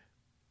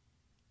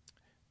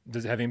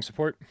 Does it have aim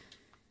support?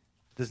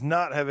 Does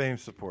not have aim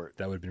support.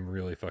 That would have been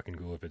really fucking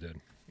cool if it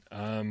did.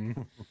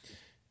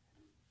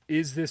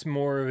 Is this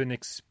more of an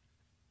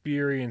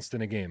experience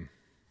than a game?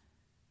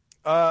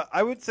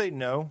 I would say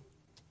no.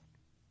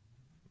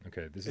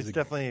 Okay, this is it's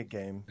definitely a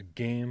game. A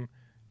game,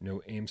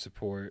 no aim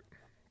support.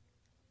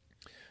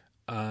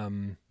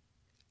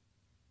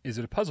 Is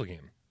it a puzzle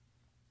game?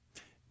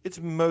 It's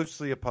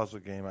mostly a puzzle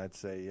game, I'd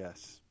say,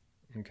 yes.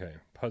 Okay,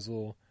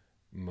 puzzle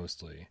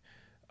mostly.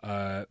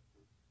 Was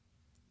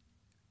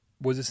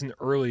this an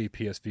early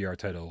PSVR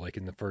title, like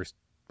in the first,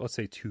 let's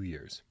say, 2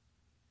 years?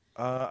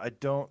 I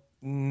don't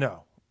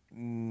know.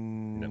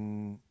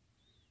 No.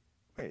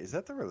 Wait, is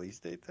that the release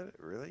date? That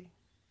really?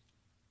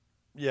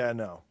 Yeah,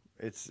 no.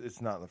 It's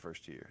not in the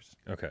first 2 years.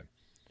 Okay.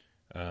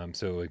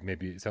 So like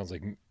maybe it sounds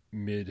like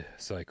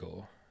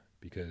mid-cycle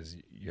because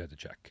you had to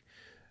check.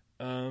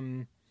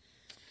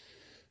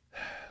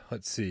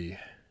 Let's see.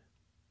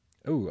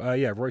 Oh,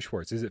 yeah, Roy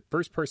Schwartz. Is it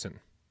first person?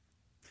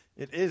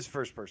 It is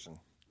first person.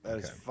 That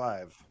is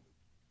 5.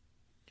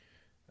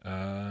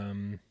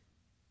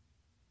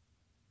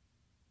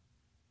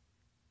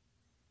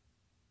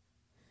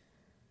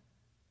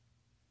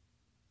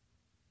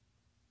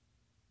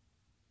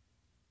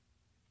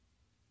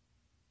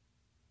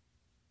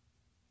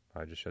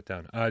 I just shut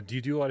down. Do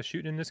you do a lot of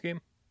shooting in this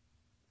game?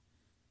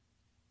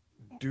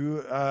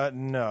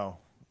 No.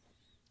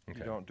 Okay.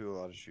 You don't do a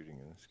lot of shooting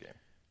in this game.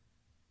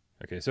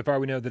 Okay, so far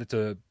we know that it's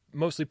a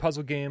mostly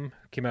puzzle game.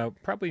 Came out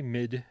probably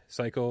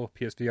mid-cycle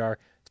PSVR.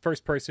 It's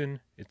first person.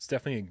 It's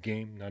definitely a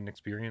game, not an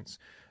experience.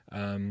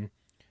 Um,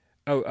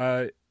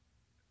 oh,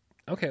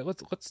 okay.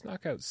 Let's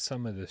knock out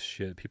some of this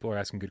shit. People are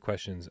asking good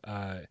questions.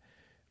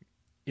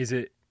 Is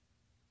it?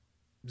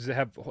 Does it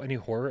have any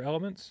horror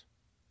elements?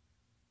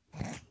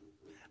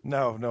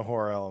 No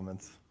horror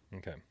elements.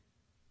 Okay.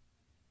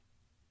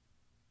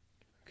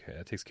 Okay,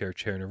 that takes care of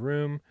chair in a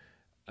room.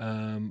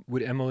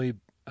 Would Emily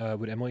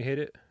hate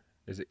it?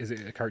 Is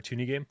it a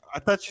cartoony game? I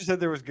thought you said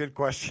there was good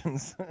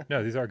questions.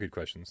 No, these are good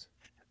questions.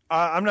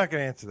 I'm not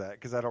going to answer that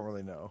because I don't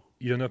really know.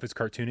 You don't know if it's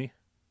cartoony?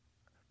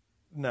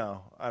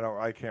 No, I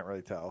don't. I can't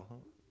really tell.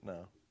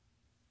 No,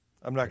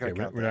 I'm not going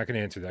to count. We're not going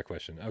to answer that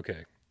question.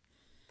 Okay.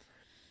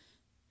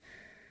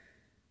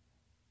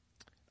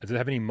 Does it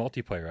have any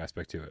multiplayer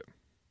aspect to it?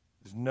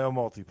 There's no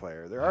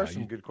multiplayer. There are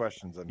some good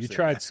questions. You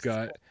tried,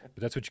 Scott, but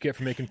that's what you get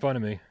for making fun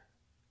of me.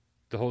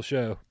 The whole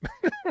show.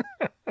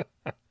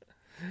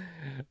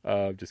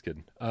 Just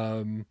kidding.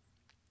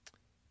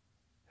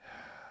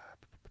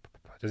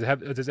 Does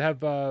it have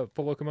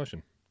full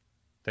locomotion?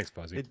 Thanks,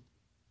 Fuzzy. It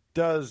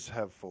does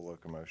have full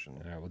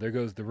locomotion. All right, well, there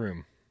goes the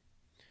room.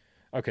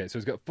 Okay, so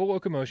it's got full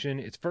locomotion.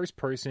 It's first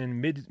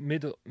person, mid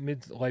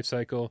life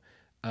cycle,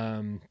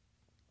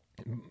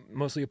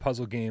 mostly a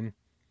puzzle game.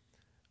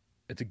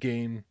 It's a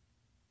game.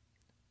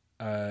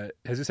 Has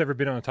this ever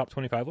been on a top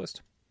 25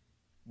 list?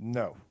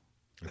 No,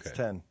 it's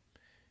 10.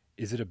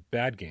 Is it a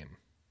bad game?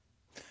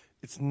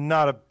 It's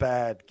not a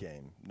bad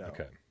game. No.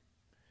 Okay,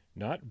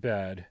 not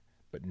bad,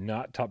 but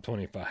not top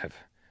 25.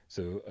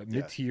 So a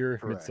mid-tier,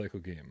 mid-cycle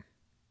game.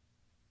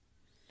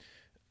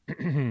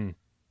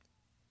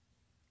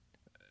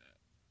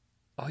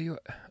 All you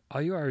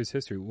are is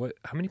history.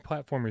 How many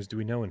platformers do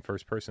we know in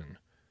first person?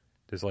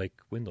 There's like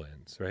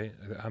Windlands, right?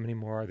 How many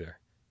more are there?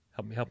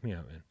 Help me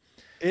out, man.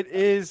 It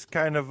is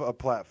kind of a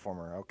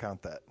platformer. I'll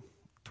count that.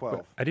 12.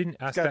 But I didn't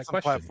ask that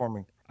question.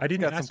 Platforming. I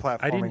didn't ask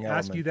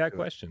you that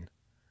question.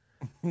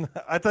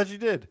 I thought you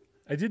did.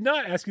 I did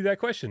not ask you that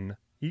question.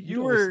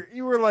 You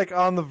were like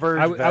on the verge.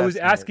 I was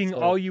asking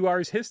all you are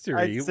is history.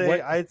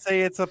 I'd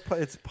say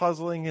it's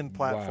puzzling and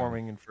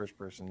platforming in first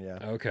person. Yeah.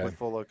 Okay. With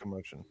full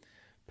locomotion.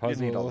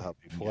 Puzzle, you need all the help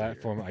you can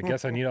platform. I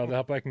guess I need all the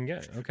help I can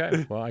get.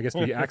 Okay. Well, I guess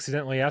we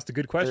accidentally asked a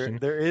good question.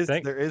 There is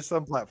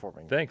some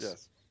platforming. Thanks.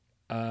 Yes.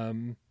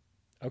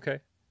 Okay.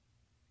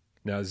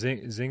 Now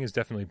Zing has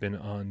definitely been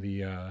on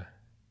the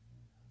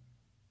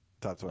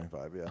top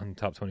 25. Yeah. On the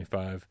top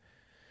 25.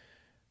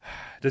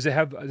 Does it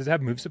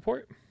have move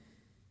support?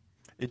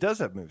 It does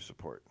have move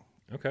support.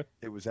 Okay.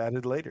 It was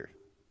added later.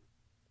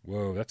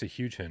 Whoa, that's a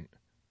huge hint.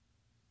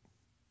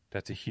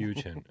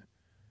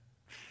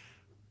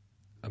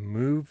 A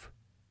move.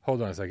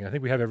 Hold on a second. I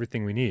think we have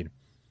everything we need.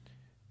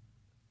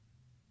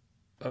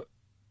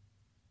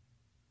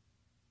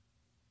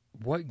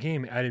 What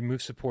game added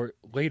move support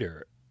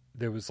later?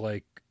 There was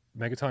like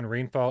Megaton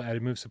Rainfall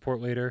added move support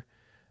later.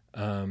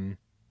 The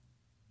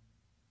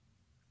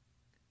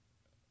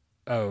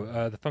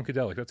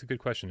Funkadelic. That's a good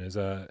question. Was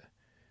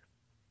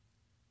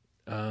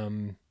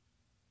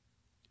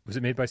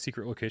it made by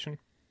Secret Location?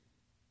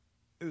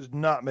 It was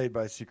not made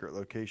by Secret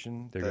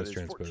Location. There goes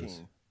Transpose.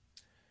 14.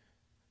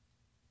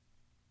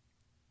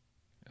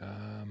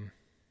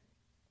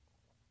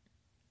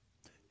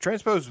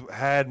 Transpose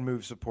had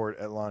move support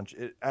at launch.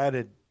 It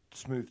added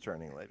smooth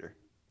turning later.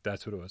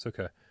 That's what it was.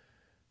 Okay.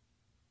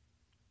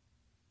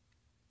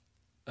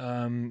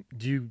 Do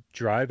you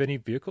drive any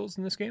vehicles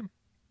in this game?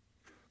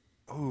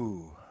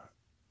 Ooh.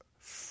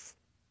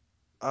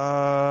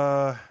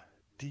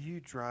 Do you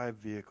drive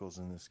vehicles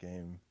in this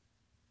game?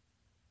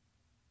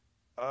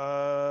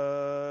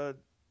 Do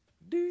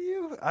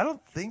you? I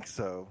don't think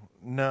so.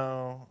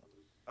 No.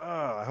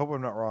 I hope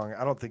I'm not wrong.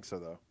 I don't think so,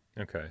 though.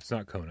 Okay, it's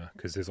not Kona,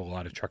 because there's a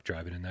lot of truck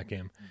driving in that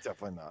game.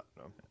 Definitely not,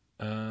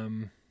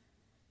 no.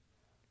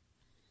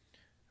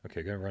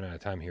 Okay, gonna run out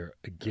of time here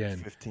again.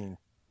 15.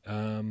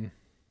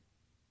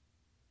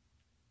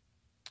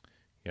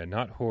 Yeah,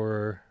 not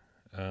horror.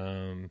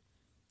 So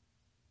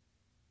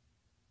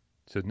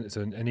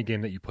any game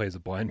that you play as a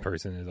blind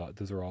person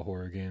those are all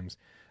horror games.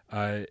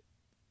 Do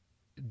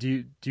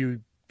you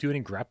do any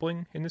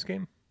grappling in this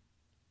game?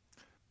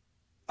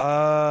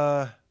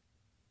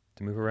 To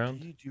move around?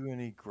 Do you do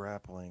any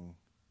grappling?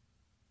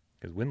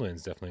 Because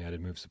Windlands definitely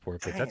added move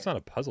support, but that's not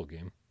a puzzle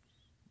game.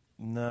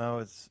 No,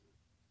 it's.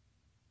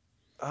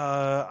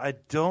 I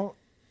don't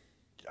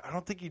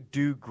think you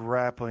do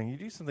grappling. You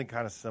do something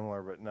kind of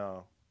similar, but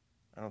no,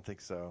 I don't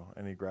think so.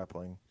 Any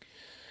grappling?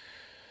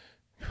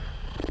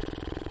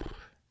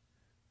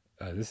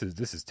 This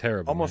is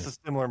terrible. Almost a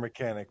similar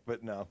mechanic,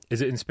 but no.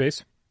 Is it in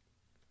space?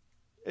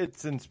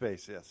 It's in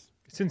space, yes.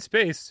 It's in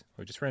space.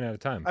 We just ran out of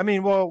time. I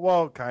mean,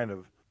 well, kind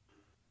of.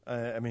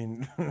 I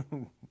mean,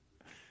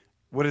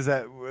 what is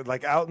that?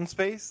 Like out in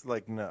space?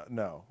 Like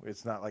no,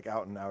 it's not like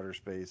out in outer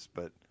space,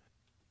 but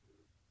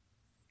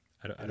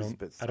I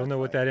don't know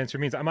what that answer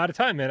means. I'm out of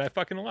time, man. I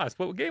fucking lost.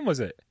 What game was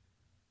it?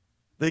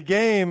 The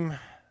game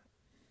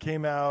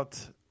came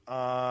out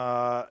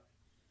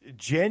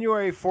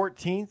January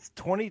 14th,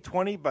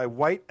 2020 by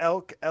White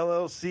Elk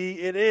LLC.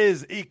 It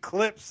is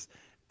Eclipse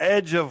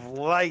Edge of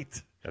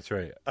Light. That's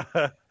right.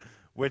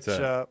 Which,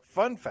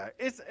 fun fact,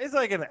 it's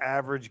like an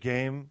average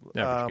game.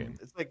 Game.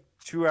 It's like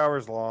 2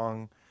 hours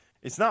long.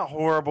 It's not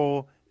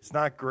horrible. It's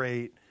not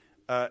great.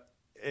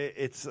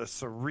 It's a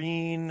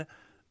serene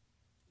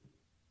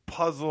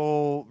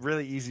puzzle,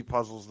 really easy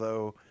puzzles,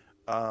 though.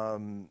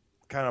 Kind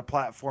of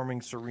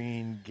platforming,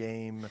 serene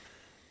game.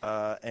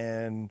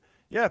 And,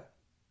 yeah,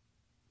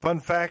 fun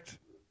fact,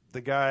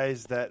 the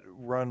guys that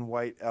run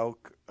White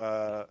Elk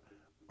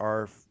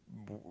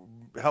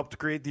helped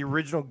create the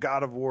original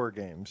God of War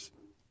games.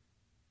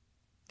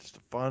 Just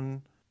a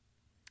fun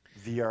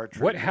VR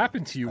trivia. What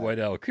happened to you, White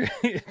Elk?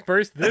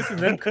 First this, and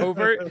then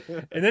Covert,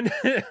 and then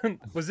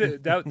was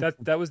it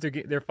that was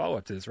their follow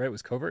up to this, right?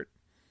 Was Covert?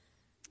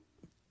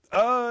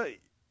 Was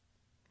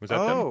that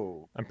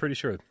them? I'm pretty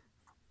sure.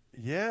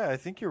 Yeah, I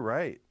think you're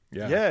right.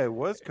 Yeah, it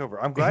was Covert.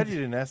 I'm glad you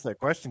didn't ask that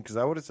question because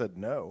I would have said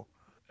no.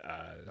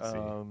 Let's see.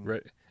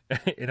 Right.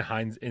 In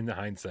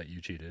hindsight,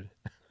 you cheated.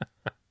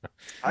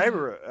 I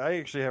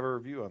actually have a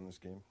review on this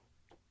game.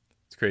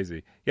 It's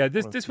crazy. Yeah,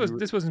 this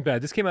wasn't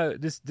bad. This came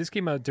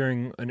out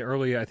during an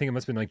early, I think it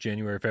must have been like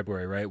January,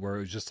 February, right? Where it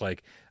was just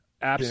like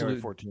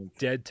absolute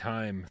dead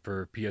time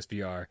for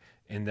PSVR.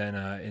 And then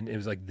and it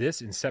was like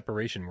this and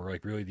Separation were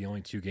like really the only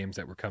two games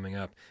that were coming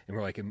up. And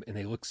we're like, and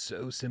they look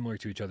so similar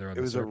to each other on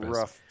the surface. It was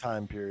a rough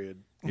time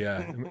period.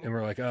 Yeah. And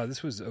we're like, oh,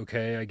 this was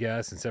okay, I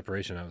guess. And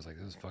Separation, I was like,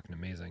 this was fucking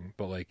amazing.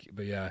 But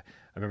yeah,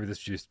 I remember this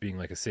just being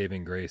like a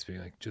saving grace,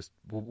 being like,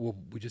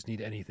 we just need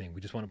anything.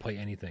 We just want to play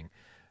anything.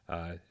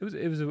 It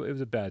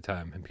was a bad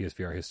time in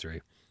PSVR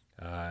history.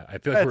 I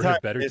feel like we're in a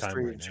better time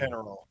right in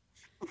general.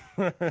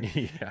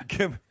 Yeah.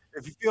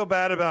 If you feel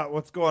bad about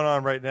what's going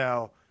on right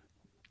now,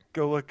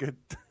 go look at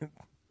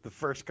the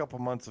first couple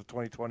months of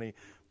 2020,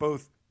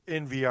 both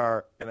in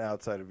VR and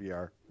outside of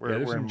VR.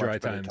 There's some dry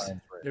times.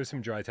 There's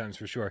some dry times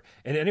for sure.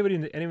 And anyone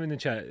in the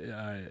chat,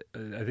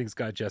 I think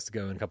Scott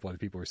Jessica and a couple other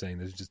people were saying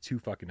there's just too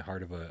fucking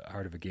hard of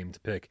a game to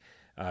pick.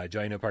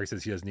 Giant Park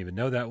says he doesn't even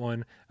know that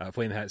one.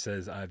 Flame Hat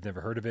says I've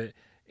never heard of it.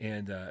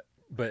 And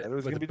but it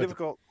was going to be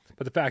difficult.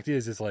 But the fact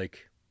is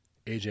like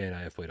AJ and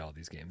I have played all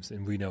these games,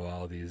 and we know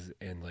all of these,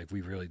 and like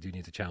we really do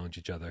need to challenge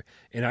each other.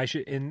 And I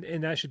should,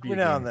 and that should be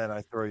every now and then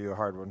I throw you a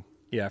hard one.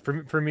 Yeah,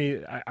 for me,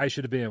 I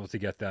should have been able to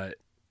get that.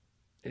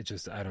 It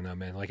just, I don't know,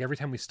 man. Like every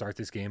time we start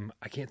this game,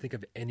 I can't think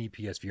of any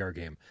PSVR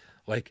game,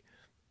 like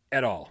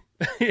at all.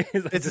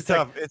 It's a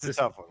tough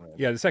one, man.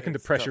 Yeah, the second the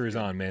pressure is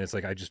on, man, it's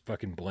like I just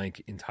fucking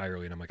blank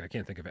entirely, and I'm like, I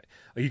can't think of it.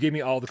 Like, you gave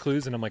me all the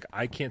clues, and I'm like,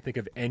 I can't think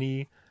of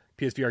any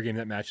PSVR game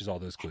that matches all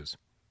those clues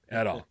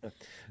at all.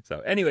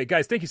 So anyway,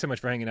 guys, thank you so much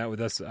for hanging out with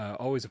us.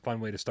 Always a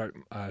fun way to start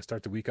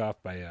the week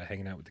off by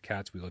hanging out with the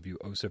cats. We love you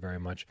oh so very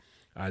much.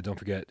 Don't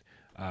forget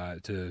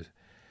to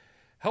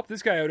help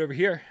this guy out over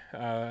here.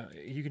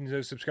 You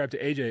can subscribe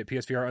to AJ at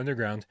PSVR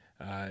Underground.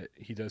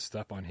 He does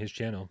stuff on his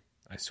channel,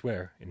 I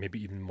swear, and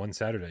maybe even one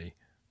Saturday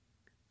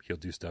he'll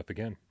do stuff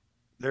again.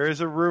 There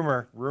is a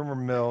rumor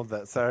mill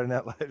that Saturday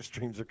Night Live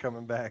streams are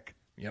coming back.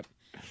 Yep.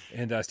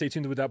 And stay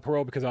tuned to Without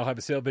Parole because I'll have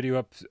a sale video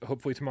up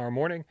hopefully tomorrow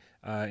morning.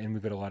 And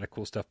we've got a lot of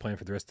cool stuff planned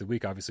for the rest of the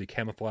week. Obviously,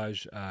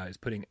 Camouflage is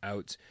putting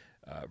out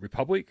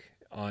Republic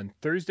on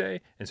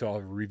Thursday. And so I'll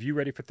have a review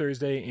ready for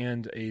Thursday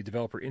and a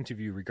developer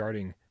interview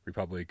regarding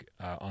Republic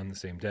on the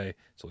same day.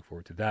 So look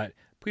forward to that.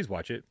 Please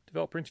watch it.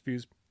 Developer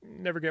interviews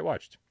never get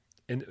watched.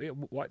 And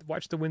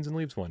watch the Wins and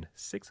Leaves one.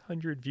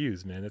 600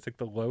 views, man. That's like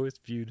the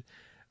lowest viewed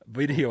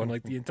video on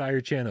like the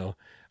entire channel.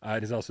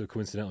 It is also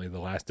coincidentally the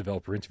last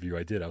developer interview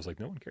I did. I was like,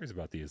 no one cares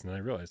about these, and then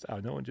I realized,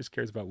 no one just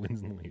cares about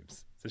Wins and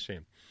Leaves. It's a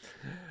shame.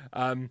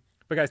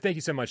 But guys, thank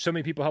you so much. So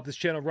many people help this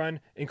channel run,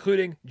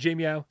 including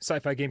J-Meow,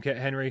 Sci-Fi Game Cat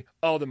Henry,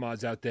 all the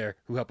mods out there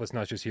who help us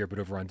not just here but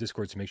over on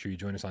Discord. So make sure you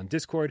join us on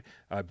Discord,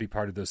 be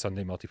part of those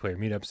Sunday multiplayer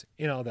meetups,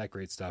 and all that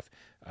great stuff.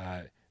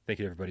 Thank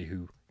you to everybody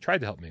who tried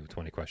to help me with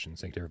 20 questions.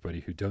 Thank you to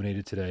everybody who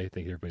donated today.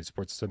 Thank you to everybody who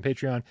supports us on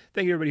Patreon.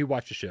 Thank you to everybody who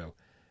watched the show.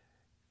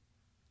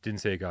 Didn't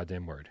say a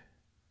goddamn word.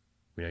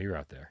 We know you're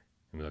out there,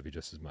 and we love you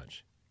just as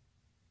much.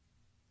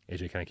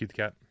 AJ, can I cue the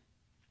cat?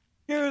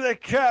 Cue the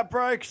cat,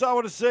 Brian, because I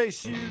want to say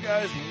see you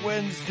guys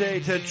Wednesday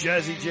to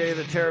Jazzy J,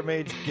 the Terra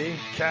Mage Game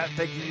Cat.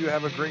 Thank you. You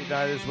have a great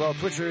night as well.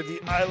 Twitcher,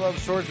 the I Love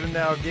Swordsman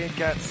now. Game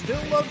Cat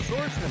still loves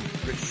Swordsman.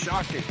 It's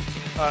shocking.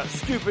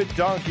 Stupid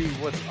Donkey,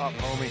 what's up,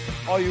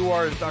 homie? All you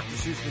are is Dr.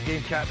 Seuss, the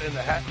Game Cat in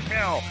the hat.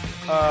 Meow.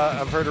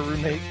 I've heard a rumor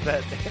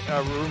that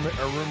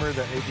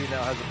AJ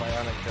now has a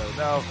bionic toe.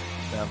 No.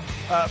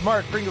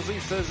 Mark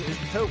Pringlesleaf says, is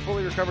the toe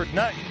fully recovered?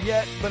 Not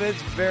yet, but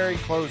it's very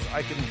close.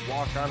 I can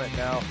walk on it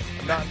now.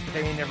 I'm not in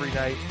pain every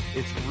night.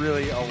 It's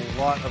really a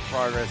lot of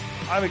progress.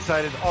 I'm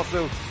excited.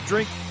 Also,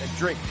 drink and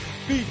drink.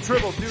 Be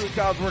triple. Do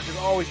God's work as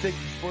always. Thank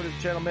you for supporting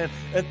the channel, man.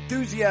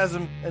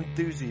 Enthusiasm,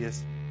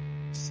 enthusiast.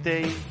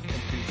 stay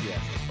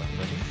enthusiastic, my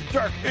friend.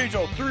 Dark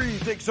Angel 3,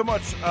 thanks so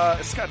much.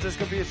 Scott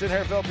Disco, PSN,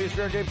 Hairfell,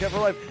 PSVR GameCast for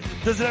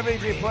life. Does it have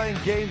AJ playing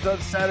games on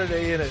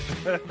Saturday in it?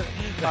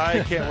 I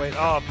can't wait.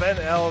 Oh, Ben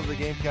L of the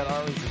GameCat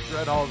Armies and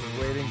Dread Halls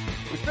is waiting,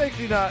 which makes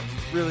me not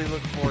really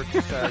look forward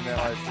to Saturday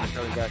Night Live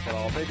coming back at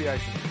all. Maybe I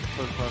should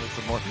postpone it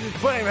some more.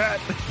 Flame Hat,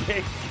 the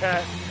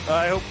GameCat.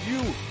 I hope you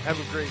have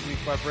a great week,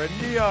 my friend.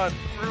 Neon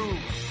Brew,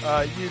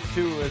 you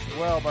too as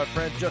well, my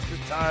friend. Just in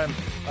time.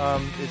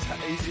 It's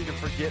easy to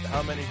forget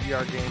how many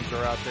VR games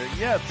are out there.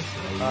 Yes,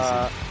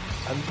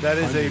 and that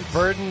is a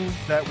burden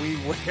that we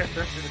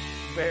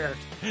bear.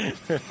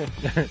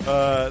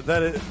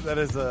 that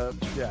is a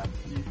yeah.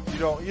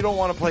 You don't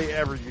want to play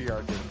every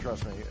VR game.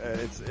 Trust me,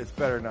 it's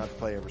better not to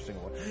play every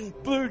single one.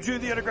 Blue Jew,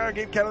 the Underground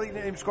Game Cat Elite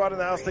Name Squad in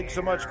the house. Thank you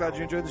so much. Glad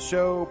you enjoyed the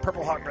show.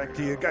 Purple Hawk back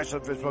to you. Guys,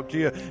 love Facebook to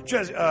you.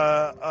 Jesse,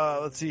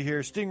 let's see here.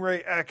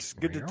 Stingray X,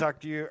 good to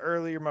talk to you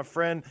earlier, my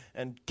friend,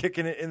 and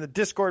kicking it in the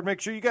Discord. Make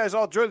sure you guys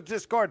all join the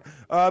Discord.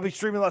 I'll be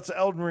streaming lots of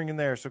Elden Ring in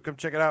there, so come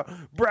check it out.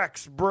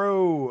 Brax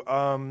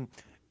Bro.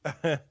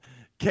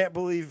 Can't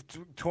believe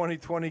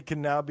 2020 can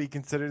now be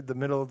considered the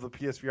middle of the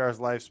PSVR's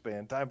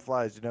lifespan. Time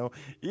flies, you know.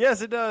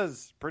 Yes, it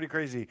does. Pretty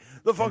crazy.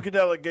 The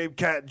Funkadelic Game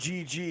Cat,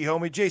 GG,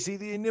 homie. JC,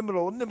 the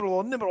inimitable,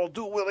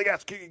 dual wielding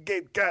ass kicking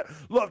Game Cat.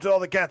 Love to all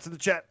the cats in the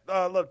chat.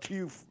 Love to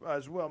you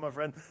as well, my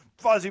friend.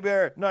 Fuzzy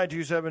Bear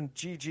 927,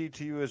 GG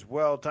to you as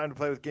well. Time to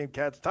play with Game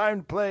Cats. Time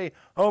to play,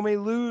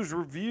 homie. Lose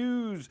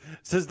reviews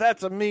says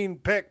that's a mean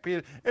pick.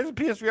 It's a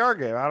PSVR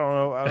game. I don't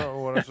know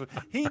what else.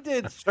 He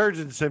did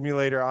Surgeon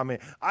Simulator on me.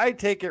 I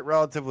take it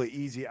relatively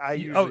easy.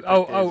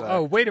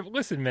 Wait,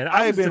 listen, man.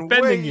 I was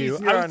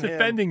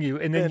defending you,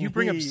 and then you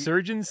bring up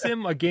Surgeon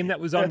Sim, a game that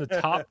was on the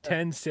top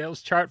 10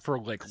 sales chart for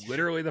like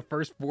literally the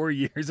first 4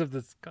 years of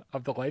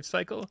the life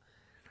cycle.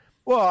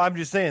 Well, I'm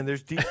just saying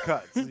there's deep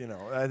cuts, you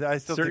know. I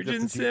still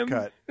Surgeon think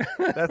that's a deep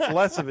cut. That's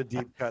less of a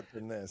deep cut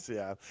than this,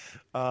 yeah.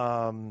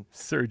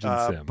 Surgeon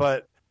Sim.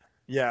 But,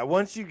 yeah,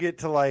 once you get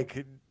to,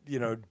 like, you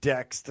know,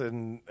 Dext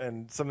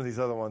and some of these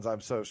other ones,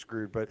 I'm so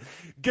screwed. But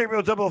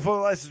Gabriel Double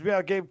Full License,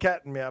 Meow, Game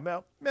Cat, and Meow,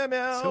 Meow, Meow,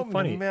 Meow, so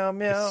funny. Meow,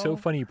 Meow. It's so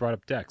funny you brought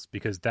up Dext,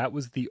 because that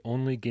was the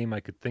only game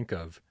I could think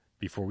of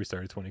before we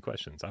started 20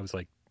 questions. I was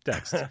like,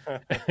 Dext.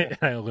 And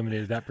I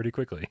eliminated that pretty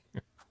quickly.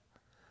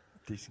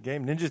 Decent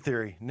game. Ninja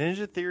Theory.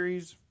 Ninja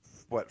Theory's,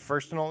 what,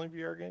 first and only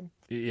VR game?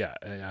 Yeah,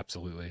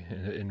 absolutely.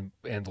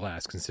 And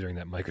last, considering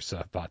that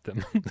Microsoft bought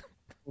them.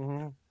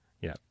 Mm-hmm.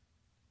 Yeah.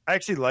 I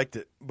actually liked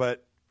it,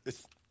 but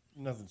it's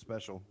nothing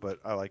special, but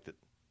I liked it.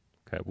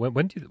 Okay.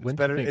 When do you think...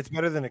 It's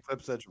better than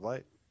Eclipse Edge of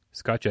Light.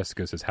 Scott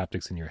Jessica says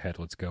haptics in your head.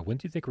 Let's go. When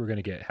do you think we're going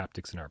to get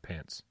haptics in our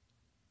pants?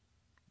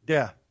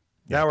 Yeah.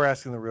 Now we're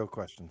asking the real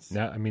questions.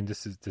 Now, I mean,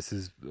 this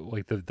is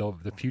like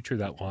the future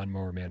that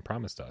Lawnmower Man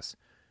promised us.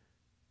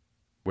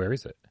 Where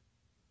is it?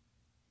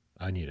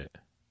 I need it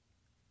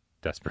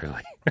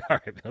desperately. All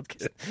right, let's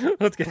get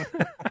let's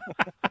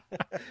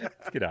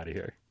get out of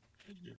here.